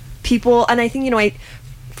it's people. And I think,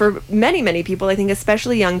 for many people, I think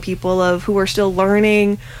especially young people who are still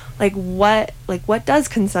learning, what does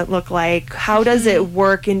consent look like? How does it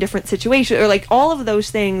work in different situations, or all of those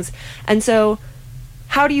things? And so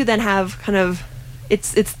how do you then have kind of,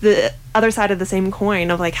 it's the other side of the same coin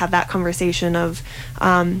of have that conversation of,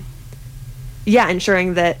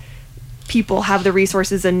 ensuring that people have the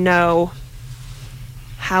resources and know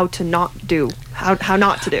how to not do, how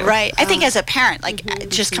not to do. Right. I think as a parent,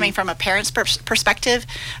 just coming from a parent's perspective,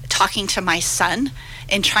 talking to my son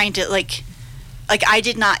and trying to I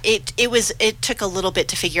did not, it took a little bit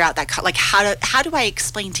to figure out that, how do I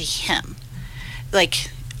explain to him,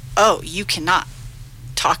 oh, you cannot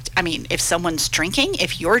talk, if someone's drinking,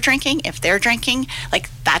 if you're drinking, if they're drinking,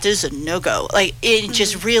 that is a no-go.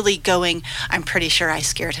 Just really going, I'm pretty sure I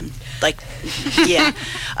scared him. Yeah.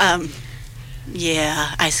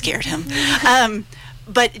 Yeah, I scared him.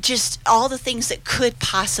 But just all the things that could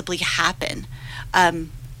possibly happen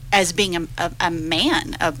as being a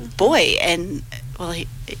man, a boy, and, well,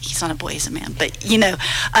 he's not a boy, he's a man, but,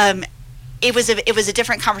 it was a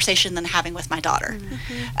different conversation than having with my daughter,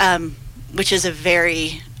 which is a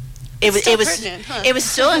very... It was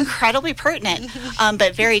still incredibly pertinent,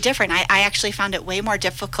 but very different. I actually found it way more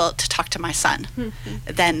difficult to talk to my son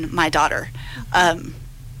than my daughter.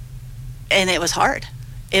 And it was hard.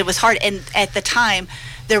 And at the time,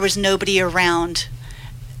 there was nobody around,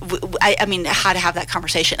 how to have that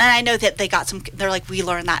conversation. And I know that they're like, we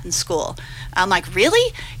learned that in school. I'm like,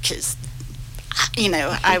 really? Because,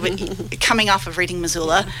 I would, coming off of reading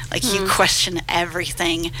Missoula, you question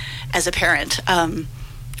everything as a parent.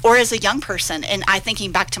 Or as a young person, and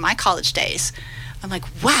thinking back to my college days, I'm like,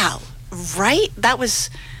 wow, right? That was,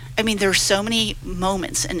 there were so many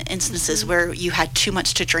moments and instances where you had too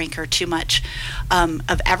much to drink or too much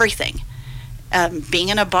of everything. Being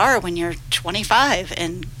in a bar when you're 25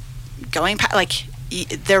 and going past,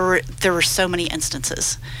 there were so many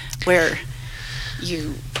instances where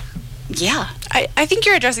I think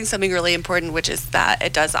you're addressing something really important, which is that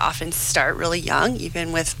it does often start really young,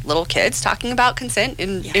 even with little kids talking about consent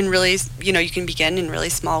in really, you can begin in really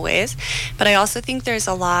small ways. But I also think there's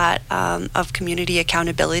a lot of community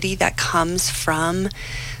accountability that comes from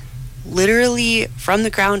literally from the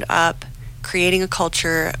ground up, creating a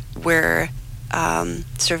culture where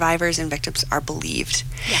survivors and victims are believed,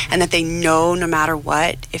 and that they know no matter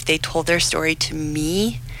what, if they told their story to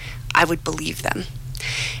me, I would believe them.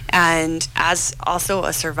 And as also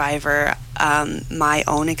a survivor, my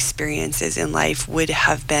own experiences in life would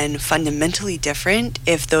have been fundamentally different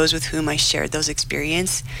if those with whom I shared those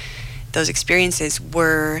experiences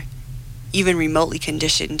were even remotely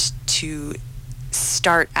conditioned to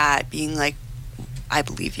start at being like, I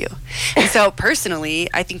believe you. And so personally,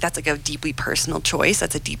 I think that's a deeply personal choice.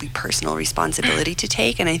 That's a deeply personal responsibility to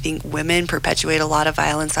take. And I think women perpetuate a lot of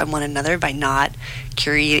violence on one another by not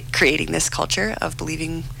creating this culture of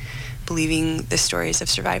believing the stories of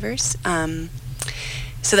survivors.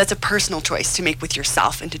 So that's a personal choice to make with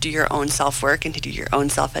yourself, and to do your own self-work, and to do your own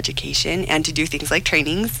self-education, and to do things like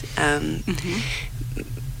trainings.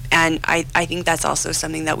 And I think that's also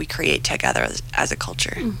something that we create together as a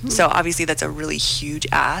culture. So obviously that's a really huge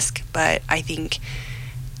ask, but I think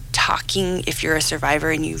talking, if you're a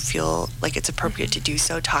survivor and you feel like it's appropriate to do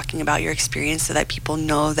so, talking about your experience so that people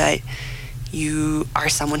know that you are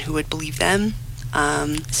someone who would believe them.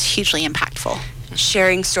 It's hugely impactful.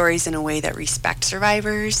 Sharing stories in a way that respects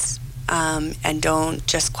survivors and don't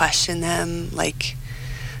just question them, like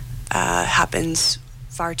happens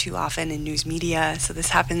far too often in news media. So this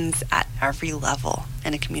happens at every level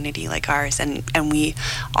in a community like ours. And we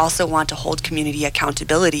also want to hold community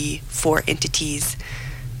accountability for entities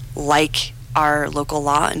like our local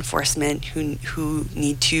law enforcement who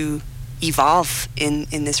need to evolve in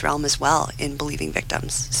this realm as well, in believing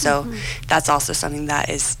victims. So that's also something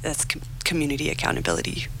that's community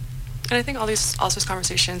accountability. And I think all these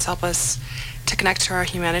conversations help us to connect to our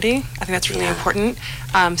humanity. I think that's really important.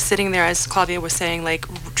 Sitting there, as Claudia was saying, like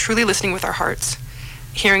truly listening with our hearts,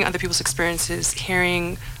 hearing other people's experiences,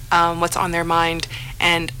 hearing what's on their mind,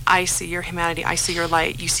 and I see your humanity, I see your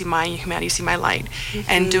light, you see my humanity, you see my light,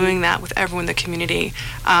 and doing that with everyone in the community.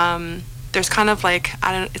 There's kind of like,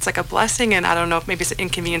 it's like a blessing, and I don't know if maybe it's an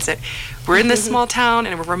inconvenience that we're in this small town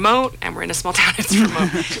and we're remote, and we're in a small town, it's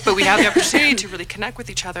remote, but we have the opportunity to really connect with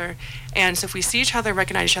each other. And so if we see each other,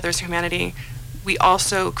 recognize each other's humanity, we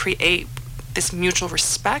also create this mutual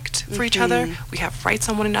respect for each other. We have rights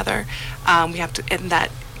on one another. We have to, and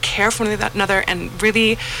that care for one another, and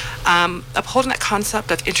really upholding that concept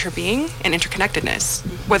of interbeing and interconnectedness.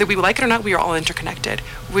 Whether we like it or not, we are all interconnected.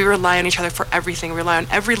 We rely on each other for everything. We rely on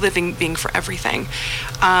every living being for everything.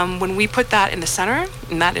 When we put that in the center,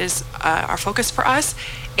 and that is our focus for us,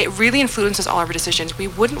 it really influences all of our decisions. We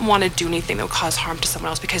wouldn't want to do anything that would cause harm to someone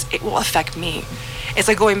else because it will affect me. It's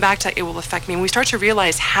like going back to it will affect me. When we start to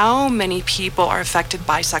realize how many people are affected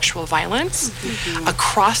by sexual violence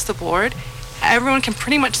across the board, everyone can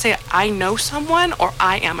pretty much say, I know someone or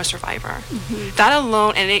I am a survivor. That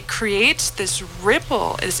alone, and it creates this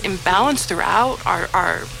ripple, this imbalance throughout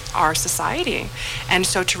our society. And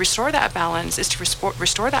so to restore that balance is to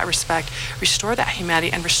restore that respect, restore that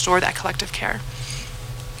humanity, and restore that collective care.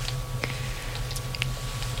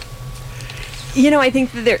 I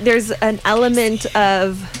think that there's an element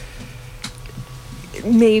of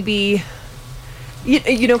maybe,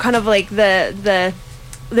 kind of like the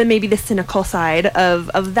maybe the cynical side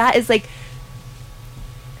of that is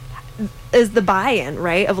the buy-in,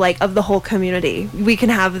 right? Of the whole community. We can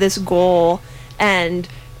have this goal and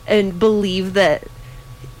believe that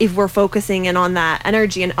if we're focusing in on that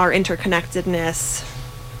energy and our interconnectedness,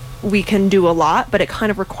 we can do a lot, but it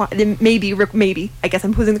kind of maybe, I guess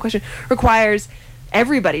I'm posing the question, requires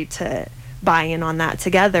everybody to buy in on that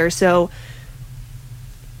together. So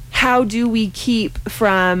how do we keep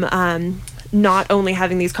from not only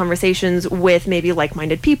having these conversations with maybe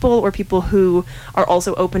like-minded people or people who are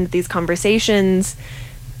also open to these conversations,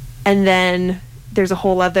 and then there's a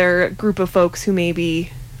whole other group of folks who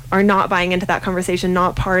maybe are not buying into that conversation,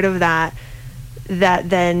 not part of that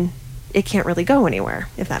then it can't really go anywhere,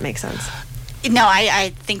 if that makes sense. No, I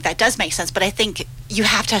think that does make sense, but I think you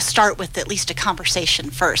have to start with at least a conversation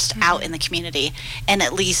first out in the community, and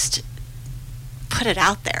at least put it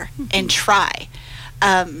out there and try.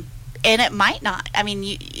 And it might not.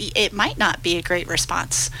 It might not be a great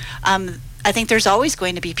response. I think there's always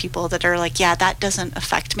going to be people that are like, yeah, that doesn't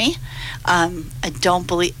affect me. I don't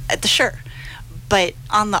believe, sure. But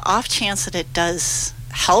on the off chance that it does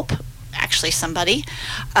help actually somebody,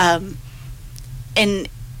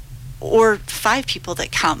 or 5 people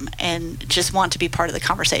that come and just want to be part of the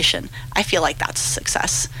conversation, I feel like that's a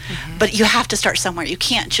success. But you have to start somewhere. You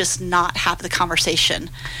can't just not have the conversation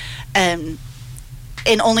and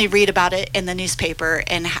only read about it in the newspaper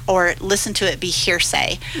or listen to it be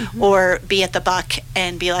hearsay, or be at the Buck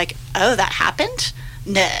and be like, oh, that happened?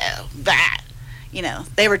 No, that,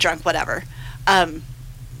 they were drunk, whatever.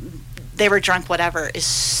 They were drunk, whatever is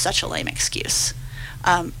such a lame excuse.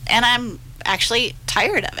 And I'm actually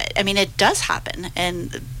tired of it. It does happen, and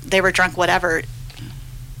they were drunk, whatever.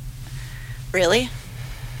 Really?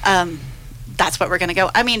 That's what we're going to go.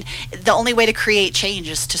 The only way to create change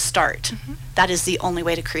is to start. That is the only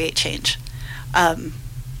way to create change. And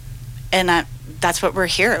that's what we're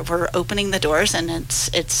here. We're opening the doors, and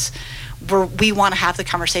we want to have the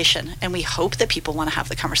conversation, and we hope that people want to have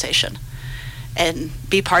the conversation and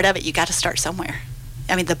be part of it. You got to start somewhere.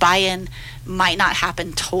 The buy-in might not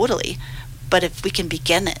happen totally, but if we can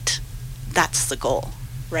begin it, that's the goal,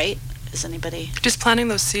 right? Is anybody? Just planting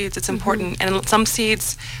those seeds, it's important. And some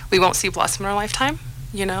seeds we won't see blossom in our lifetime,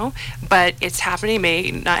 but it's happening.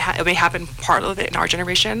 It may happen part of it in our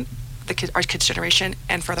generation, our kids' generation,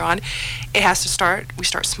 and further on. It has to start. We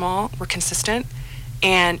start small, we're consistent,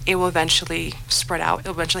 and it will eventually spread out.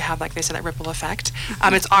 It'll eventually have, like they said, that ripple effect.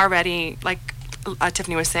 It's already, like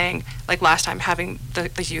Tiffany was saying, like last time, having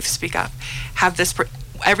the youth speak up, have this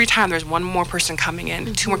every time there's one more person coming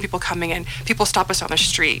in, 2 more people coming in, people stop us on the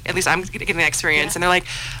street. At least I'm getting that experience. And they're like,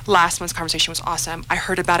 last month's conversation was awesome. I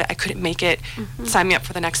heard about it. I couldn't make it. Sign me up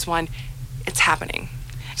for the next one. It's happening.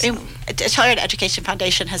 So. Child Education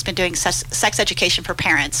Foundation has been doing sex education for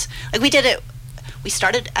parents. Like we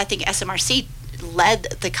started, I think SMRC led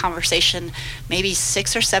the conversation maybe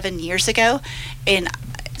 6 or 7 years ago. And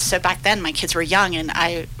so back then my kids were young, and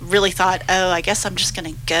I really thought, I guess I'm just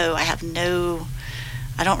going to go. I'm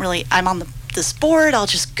on this board, I'll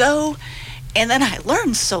just go. And then I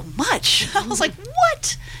learned so much. I was like,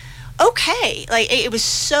 what? Okay. Like it was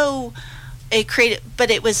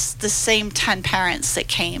the same 10 parents that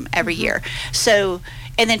came every year. So,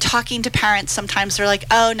 and then talking to parents, sometimes they're like,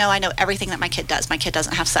 oh no, I know everything that my kid does. My kid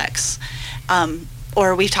doesn't have sex.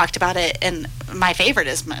 Or we've talked about it, and my favorite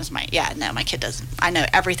is my kid doesn't. I know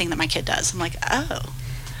everything that my kid does. I'm like, oh,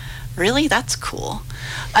 really? That's cool.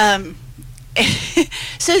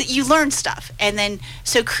 So you learn stuff, and then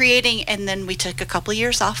and then we took a couple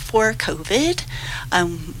years off for COVID.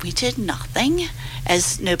 We did nothing,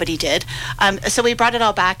 as nobody did. So we brought it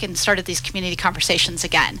all back and started these community conversations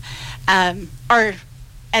again, or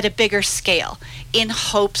at a bigger scale, in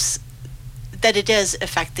hopes that it does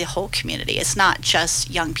affect the whole community. It's not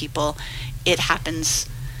just young people. It happens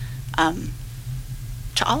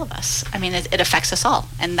to all of us. I mean, it affects us all,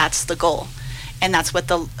 and that's the goal. And that's what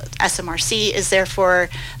the SMRC is there for,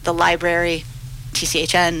 the library,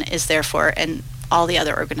 TCHN is there for, and all the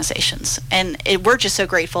other organizations. And we're just so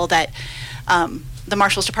grateful that the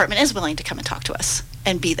Marshals Department is willing to come and talk to us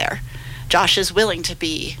and be there. Josh is willing to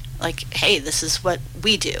be like, hey, this is what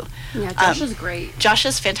we do. Yeah, Josh is great. Josh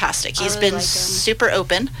is fantastic. He's really been like him. super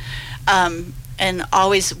open, and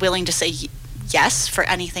always willing to say yes for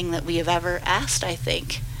anything that we have ever asked, I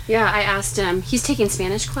think. Yeah, I asked him. He's taking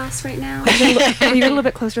Spanish class right now. Are you a little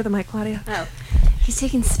bit closer to the mic, Claudia? Oh. He's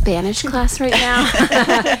taking Spanish class right now.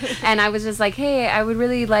 And I was just like, hey, I would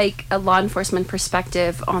really like a law enforcement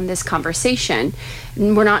perspective on this conversation.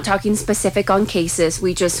 And we're not talking specific on cases.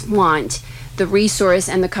 We just want the resource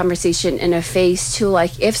and the conversation in a face to,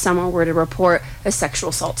 like, if someone were to report a sexual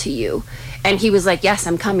assault to you. And he was like, yes,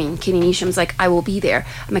 I'm coming. Kenny Neesham's like, I will be there.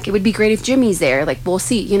 I'm like, it would be great if Jimmy's there. Like, we'll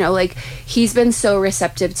see. You know, like, he's been so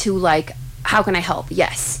receptive to, like, how can I help?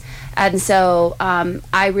 Yes. And so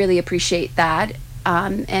I really appreciate that,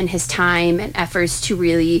 and his time and efforts to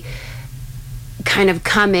really kind of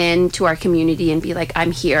come in to our community and be like,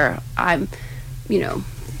 I'm here. I'm,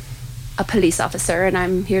 a police officer, and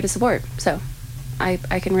I'm here to support. So I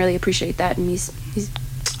can really appreciate that. And he's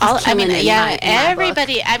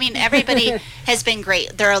everybody has been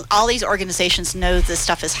great. There are all these organizations know this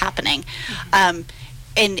stuff is happening, and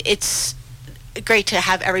it's great to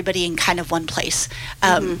have everybody in kind of one place,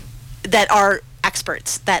 that are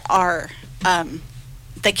experts, that are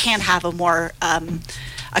that can have a more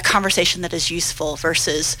a conversation that is useful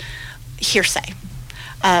versus hearsay.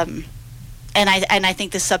 And I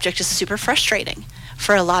think this subject is super frustrating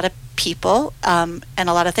for a lot of people, and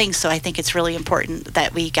a lot of things. So I think it's really important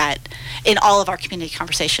that we get, in all of our community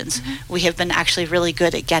conversations, we have been actually really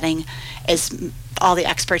good at getting all the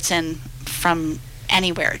experts in from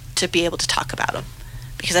anywhere to be able to talk about them,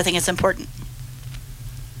 because I think it's important.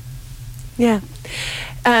 Yeah.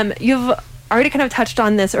 You've already kind of touched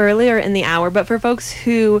on this earlier in the hour, but for folks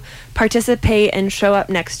who participate and show up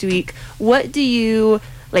next week, what do you,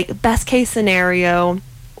 best case scenario,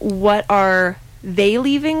 what are they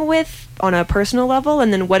leaving with on a personal level,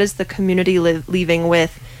 and then what is the community leaving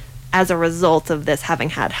with as a result of this having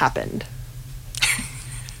happened?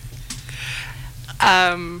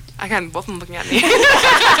 I can't, both of them looking at me. You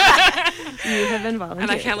have been volunteering.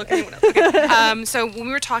 And I can't look at anyone else. Okay. So when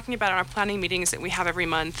we were talking about our planning meetings that we have every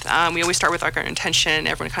month, we always start with our intention, and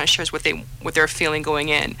everyone kind of shares what they're feeling going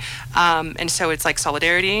in. And so it's like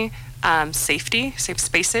solidarity, safety, safe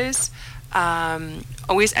spaces,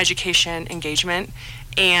 always education, engagement,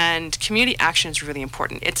 and community action is really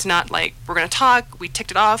important. It's not like we're going to talk, we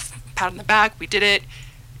ticked it off, pat on the back, we did it,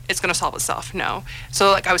 it's going to solve itself. No.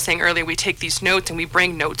 So like I was saying earlier, we take these notes and we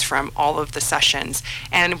bring notes from all of the sessions,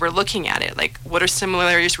 and we're looking at it, like what are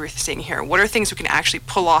similarities we're seeing here? What are things we can actually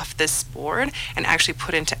pull off this board and actually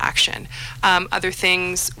put into action? Other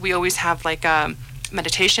things, we always have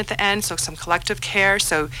meditation at the end, so some collective care,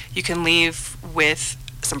 so you can leave with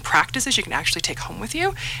some practices you can actually take home with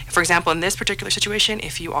you. For example, in this particular situation,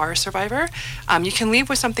 if you are a survivor, you can leave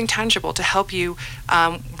with something tangible to help you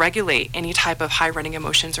regulate any type of high running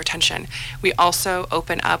emotions or tension. We also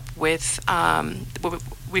open up with what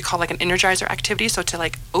we call an energizer activity, so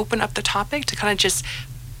to open up the topic to kind of just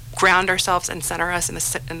ground ourselves and center us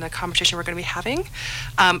in the conversation we're going to be having.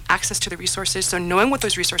 Access to the resources, so knowing what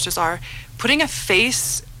those resources are, putting a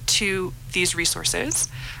face to these resources,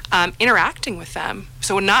 interacting with them.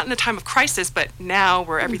 So not in a time of crisis, but now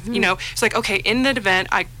where everything, it's okay, in the event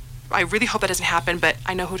I really hope that doesn't happen, but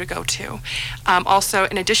I know who to go to. Also,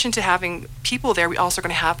 in addition to having people there, we also are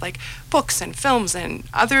going to have like books and films and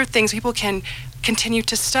other things people can continue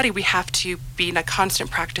to study. We have to be in a constant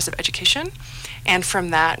practice of education. And from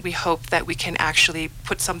that, we hope that we can actually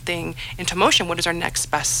put something into motion. What is our next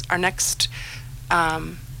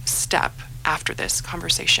step after this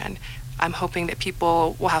conversation? I'm hoping that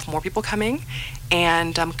people will have more people coming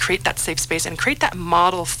and create that safe space and create that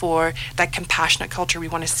model for that compassionate culture we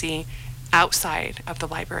want to see outside of the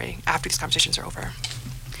library after these conversations are over.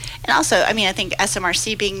 And also, I mean, I think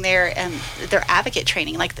SMRC being there and their advocate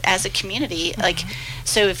training, like as a community, like,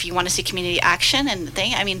 so if you want to see community action and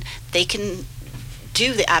thing, I mean, they can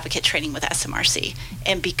do the advocate training with SMRC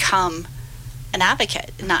and become an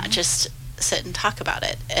advocate, not just sit and talk about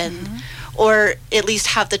it, and or at least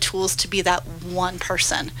have the tools to be that one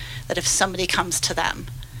person that if somebody comes to them,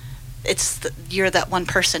 you're that one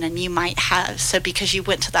person, and you might have, so because you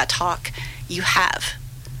went to that talk, you have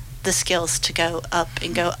the skills to go up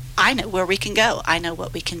and go, I know where we can go, I know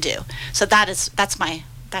what we can do. So that's my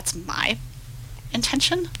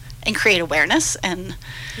intention, and create awareness and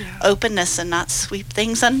openness and not sweep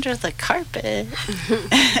things under the carpet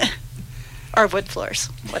or wood floors,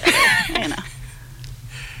 whatever, you know.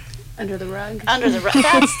 Under the rug. Under the rug.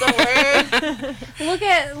 That's the word. Look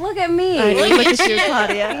at me. Look at you,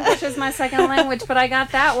 Claudia. English is my second language, but I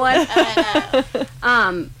got that one.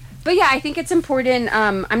 But yeah, I think it's important.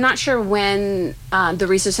 I'm not sure when the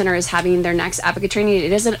Research Center is having their next advocate training.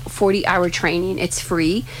 It is a 40-hour training. It's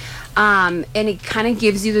free. And it kind of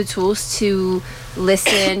gives you the tools to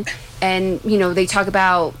listen. And, you know, they talk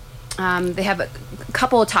about, they have a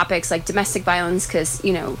couple of topics like domestic violence, because,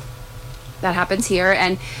 you know, that happens here,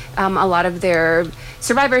 and a lot of their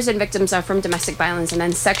survivors and victims are from domestic violence, and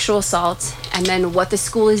then sexual assault, and then what the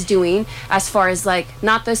school is doing as far as like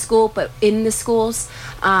not the school but in the schools.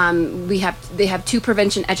 They have two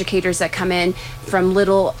prevention educators that come in from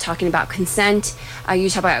Little talking about consent. You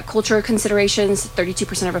talk about cultural considerations.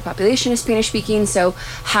 32% of our population is Spanish speaking, so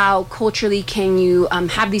how culturally can you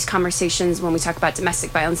have these conversations when we talk about domestic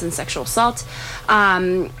violence and sexual assault?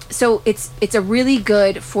 So it's a really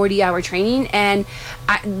good 40-hour training. And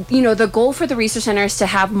the goal for the Research Center is to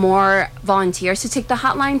have more volunteers to take the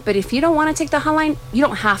hotline, but if you don't want to take the hotline, you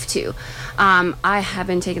don't have to. I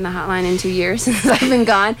haven't taken the hotline in 2 years since I've been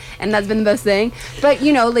gone, and that's been the best thing. But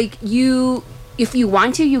if you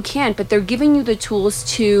want to, you can, but they're giving you the tools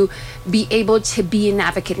to be able to be an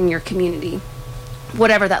advocate in your community,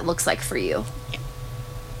 whatever that looks like for you.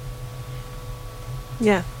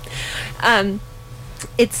 Yeah.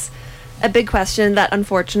 It's a big question that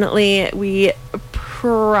unfortunately we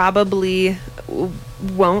probably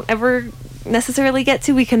won't ever necessarily get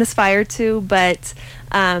to. We can aspire to, but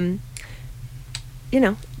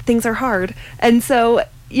things are hard. And so,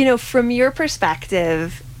 from your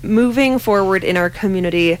perspective, moving forward in our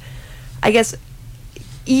community, I guess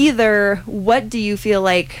either what do you feel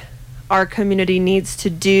like our community needs to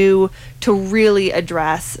do to really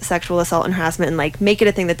address sexual assault and harassment and like make it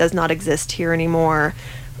a thing that does not exist here anymore?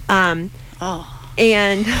 And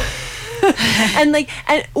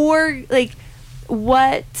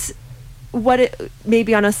what it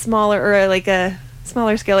maybe on a smaller or like a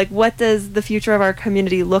smaller scale, like what does the future of our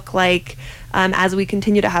community look like as we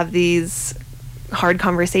continue to have these hard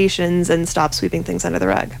conversations and stop sweeping things under the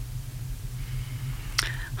rug?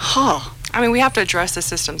 I mean, we have to address the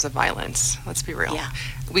systems of violence. Let's be real. Yeah.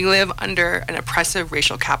 We live under an oppressive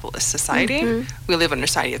racial capitalist society. We live under a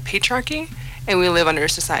society of patriarchy, and we live under a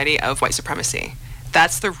society of white supremacy.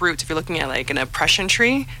 That's the roots. If you're looking at like an oppression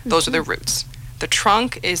tree, those are the roots. The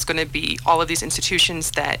trunk is going to be all of these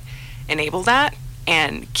institutions that enable that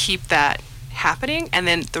and keep that happening. And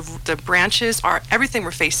then the branches are everything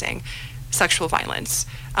we're facing: sexual violence,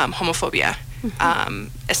 homophobia,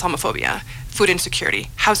 Islamophobia, food insecurity,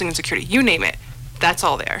 housing insecurity, you name it, that's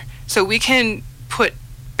all there. So we can put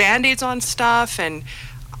Band-Aids on stuff and,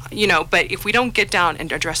 but if we don't get down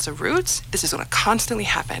and address the roots, this is going to constantly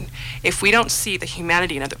happen. If we don't see the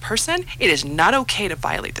humanity in another person, it is not okay to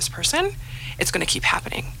violate this person. It's going to keep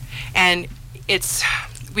happening. And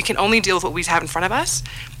we can only deal with what we have in front of us,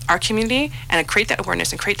 our community, and create that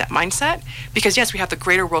awareness and create that mindset, because yes, we have the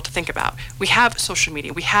greater world to think about. We have social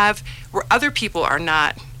media, where other people are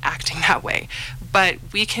not acting that way, but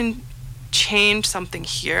we can change something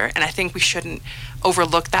here, and I think we shouldn't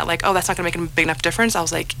overlook that, like, oh, that's not going to make a big enough difference. I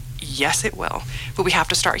was like, yes, it will, but we have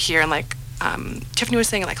to start here and like Tiffany was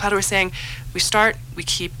saying, like Claudia was saying, we start, we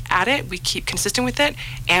keep at it, we keep consistent with it,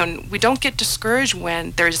 and we don't get discouraged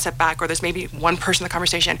when there's a setback or there's maybe one person in the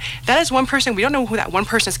conversation. That is one person, we don't know who that one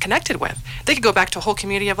person is connected with. They could go back to a whole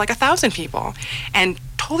community of like 1,000 people and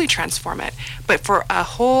totally transform it. But for a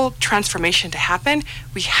whole transformation to happen,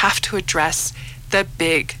 we have to address the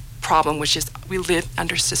big problem, which is we live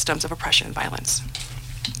under systems of oppression and violence.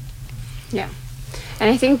 Yeah. And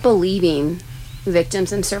I think believing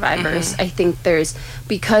victims and survivors, I think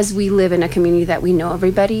because we live in a community that we know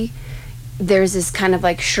everybody, there's this kind of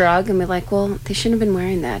like shrug, and we're like, well, they shouldn't have been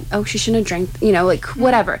wearing that. Oh, she shouldn't have drank, like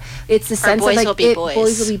whatever. It's the sense of like,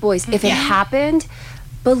 boys will be boys. If it happened,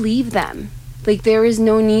 believe them. Like, there is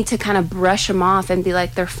no need to kind of brush them off and be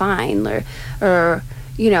like, they're fine, or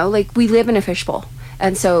like, we live in a fishbowl.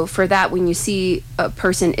 And so for that, when you see a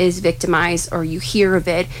person is victimized or you hear of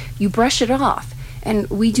it, you brush it off. And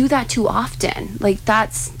we do that too often. Like,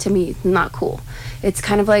 that's, to me, not cool. It's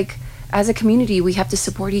kind of like, as a community, we have to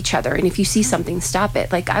support each other. And if you see something, stop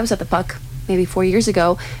it. Like, I was at the Puck maybe 4 years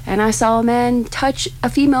ago, and I saw a man touch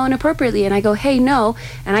a female inappropriately. And I go, hey, no.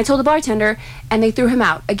 And I told the bartender, and they threw him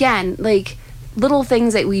out. Again, like, little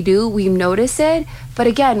things that we do, we notice it. But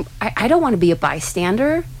again, I don't want to be a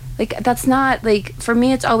bystander. Like, that's not, like, for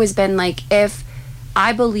me, it's always been, like, if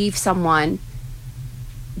I believe someone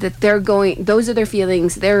that those are their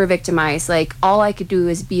feelings, they're victimized, like, all I could do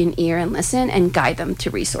is be an ear and listen and guide them to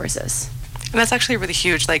resources. And that's actually really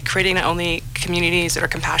huge, like creating not only communities that are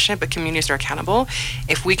compassionate, but communities that are accountable.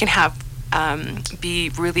 If we can have be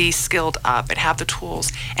really skilled up and have the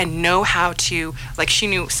tools and know how to, like she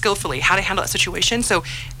knew skillfully how to handle that situation. So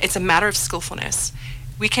it's a matter of skillfulness.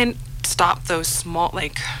 We can stop those small,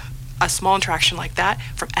 like a small interaction like that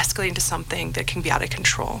from escalating to something that can be out of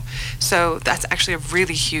control. So that's actually a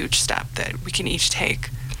really huge step that we can each take.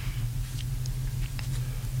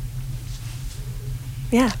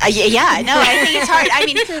 Yeah. Yeah, no, I think it's hard. I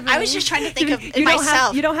mean, I was just trying to think of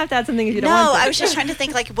myself. You don't have to add something if you don't want to. No, I was just trying to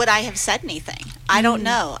think, like, would I have said anything? I don't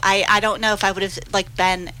know. I don't know if I would have, like,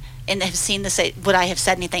 been and have seen this, would I have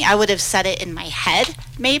said anything? I would have said it in my head,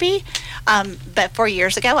 maybe. But 4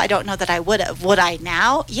 years ago, I don't know that I would have. Would I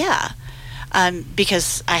now? Yeah.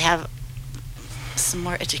 Because I have some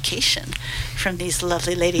more education from these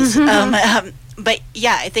lovely ladies. But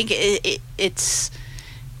yeah, I think it's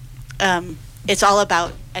all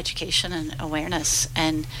about education and awareness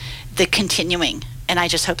and the continuing. And I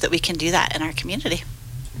just hope that we can do that in our community.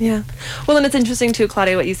 Yeah. Well, and it's interesting too,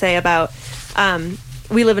 Claudia, what you say about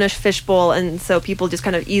we live in a fishbowl, and so people just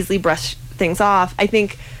kind of easily brush things off. I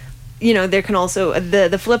think, there can also,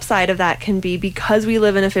 the flip side of that can be, because we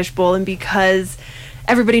live in a fishbowl and because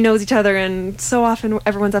everybody knows each other and so often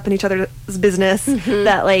everyone's up in each other's business,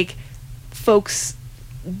 that, like, folks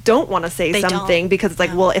don't want to say something because it's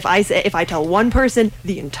like, well, if I tell one person,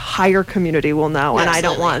 the entire community will know, and I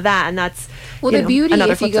don't want that. And that's the beauty.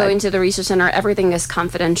 If you go into the research center, everything is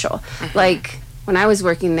confidential. Like, when I was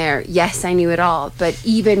working there, yes, I knew it all. But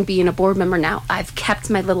even being a board member now, I've kept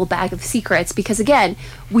my little bag of secrets because, again,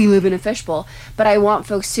 we live in a fishbowl. But I want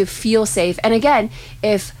folks to feel safe. And again,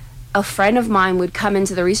 if a friend of mine would come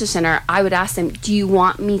into the research center, I would ask them, do you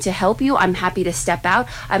want me to help you? I'm happy to step out.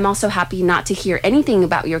 I'm also happy not to hear anything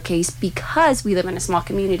about your case because we live in a small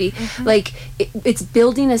community. Like, it's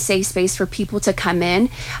building a safe space for people to come in.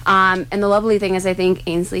 And the lovely thing is, I think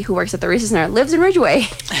Ainsley, who works at the research center, lives in Ridgeway.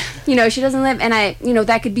 She doesn't live, and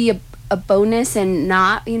that could be a bonus, and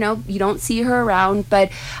not, you don't see her around, but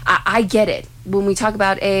I get it. When we talk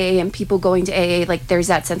about AA and people going to AA, like, there's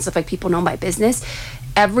that sense of, like, people know my business.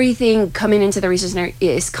 Everything coming into the research center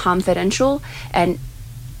is confidential, and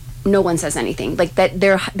no one says anything. Like, that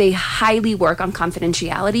they highly work on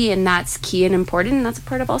confidentiality, and that's key and important, and that's a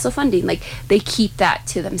part of also funding. Like, they keep that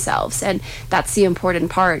to themselves, and that's the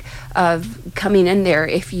important part of coming in there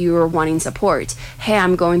if you're wanting support. Hey,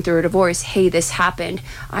 I'm going through a divorce. Hey, this happened.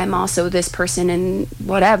 I'm also this person and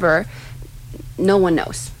whatever. No one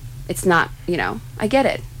knows. It's not, I get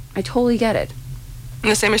it. I totally get it. And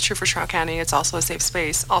the same is true for Sherrill County. It's also a safe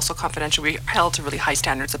space, also confidential. We held to really high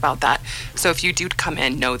standards about that. So if you do come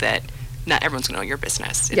in, know that not everyone's going to know your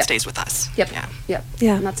business. It stays with us. Yep. Yeah.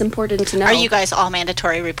 And that's important to know. Are you guys all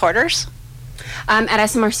mandatory reporters? At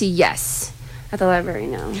SMRC, yes. At the library,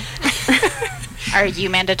 no. Are you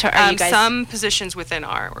mandatory? Are you guys? Some positions within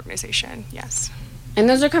our organization, yes. And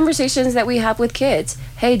those are conversations that we have with kids.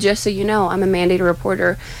 Hey, just so you know, I'm a mandated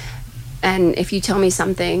reporter. And if you tell me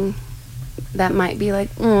something that might be like,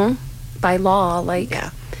 by law, like,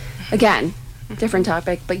 again, different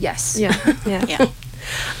topic, but yes. Yeah.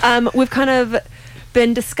 We've kind of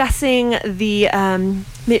been discussing the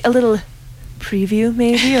a little preview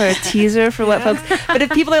maybe or a teaser for what folks, but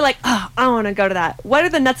if people are like, oh, I want to go to that, what are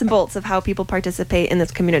the nuts and bolts of how people participate in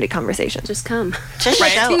this community conversation? Just come. Just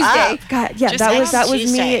Right. show Tuesday. up. God, yeah, Just that was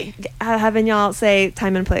Tuesday. me having y'all say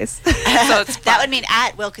time and place. So it's That would mean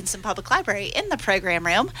at Wilkinson Public Library in the program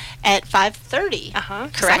room at 5:30.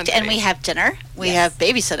 Correct. And 7:30. we have dinner. We have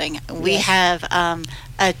babysitting. We have an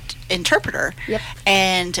interpreter. Yep.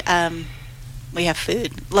 And we have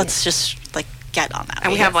food. Let's just get on that.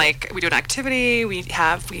 And we have we do an activity. We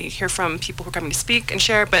hear from people who are coming to speak and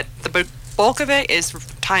share. But the bulk of it is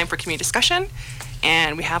time for community discussion,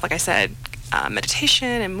 and we have, like I said, meditation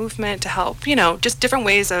and movement to help. Just different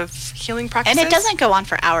ways of healing practices. And it doesn't go on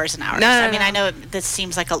for hours and hours. No, I mean, I know this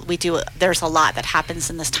seems like there's a lot that happens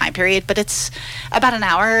in this time period, but it's about an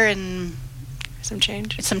hour and some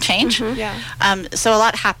change. Yeah. So a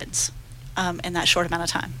lot happens in that short amount of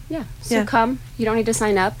time. Yeah. So come. You don't need to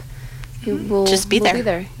sign up. We'll Just be we'll there. Be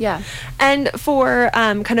there. Yeah. And for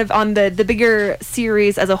kind of on the bigger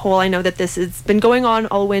series as a whole, I know that this has been going on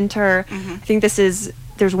all winter. I think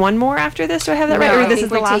there's one more after this. Do I have that right? No, Or I this think is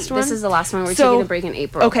the we're last one? This is the last one. We're So- taking a break in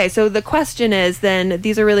April. Okay, so the question is then,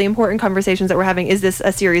 these are really important conversations that we're having. Is this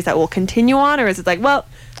a series that will continue on, or is it like, well,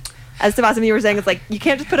 as Tabasum, you were saying, it's like, you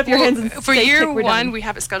can't just put up your hands and For say, year "Tick, we're one, done." we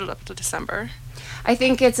have it scheduled up until December. I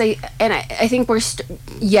think it's I think we're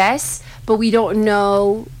yes, but we don't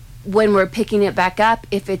know when we're picking it back up,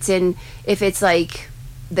 if it's like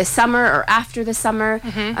the summer or after the summer.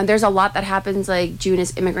 And there's a lot that happens, like June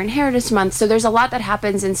is Immigrant Heritage Month, so there's a lot that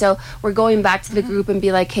happens, and so we're going back to the group and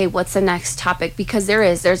be like, hey, what's the next topic? Because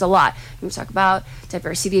there's a lot. We talk about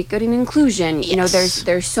diversity, equity, and inclusion.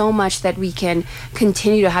 There's so much that we can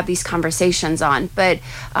continue to have these conversations on, but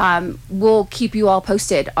we'll keep you all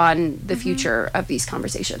posted on the future of these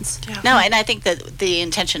conversations. No, and I think that the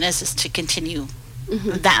intention is to continue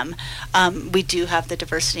them. We do have the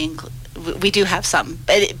diversity. We do have some,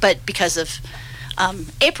 but because of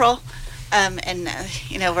April, and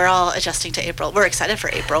we're all adjusting to April. We're excited for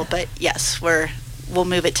April, but yes, we'll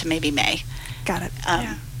move it to maybe May. Got it.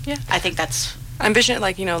 Yeah. I think that's. I envision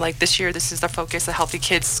it this year, this is the focus. The Healthy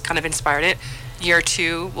Kids kind of inspired it. Year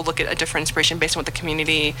two, we'll look at a different inspiration based on what the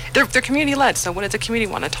community. They're community led. So what does the community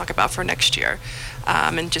want to talk about for next year,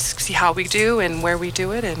 and just see how we do and where we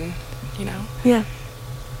do it, and Yeah.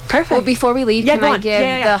 Perfect. Well, before we leave, Yeah, can go I on. give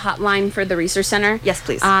Yeah. the hotline for the Research Center? Yes,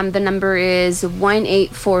 please. The number is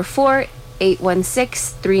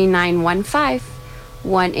 1-844-816-3915.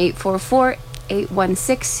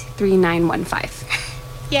 1-844-816-3915.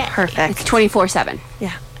 Yeah. Perfect. It's 24/7.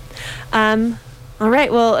 Yeah. All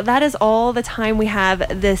right. Well, that is all the time we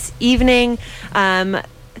have this evening.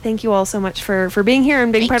 Thank you all so much for being here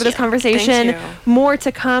and being part of this conversation. Thank you. More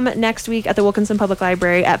to come next week at the Wilkinson Public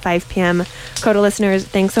Library at 5 p.m. CODA listeners,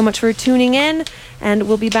 thanks so much for tuning in, and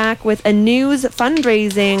we'll be back with a news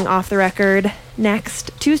fundraising off the record next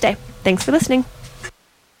Tuesday. Thanks for listening.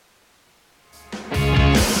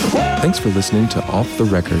 Thanks for listening to Off the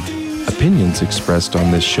Record. Opinions expressed on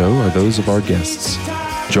this show are those of our guests.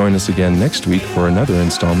 Join us again next week for another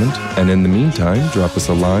installment, and in the meantime, drop us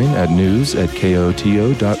a line at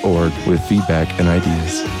news@koto.org with feedback and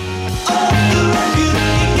ideas.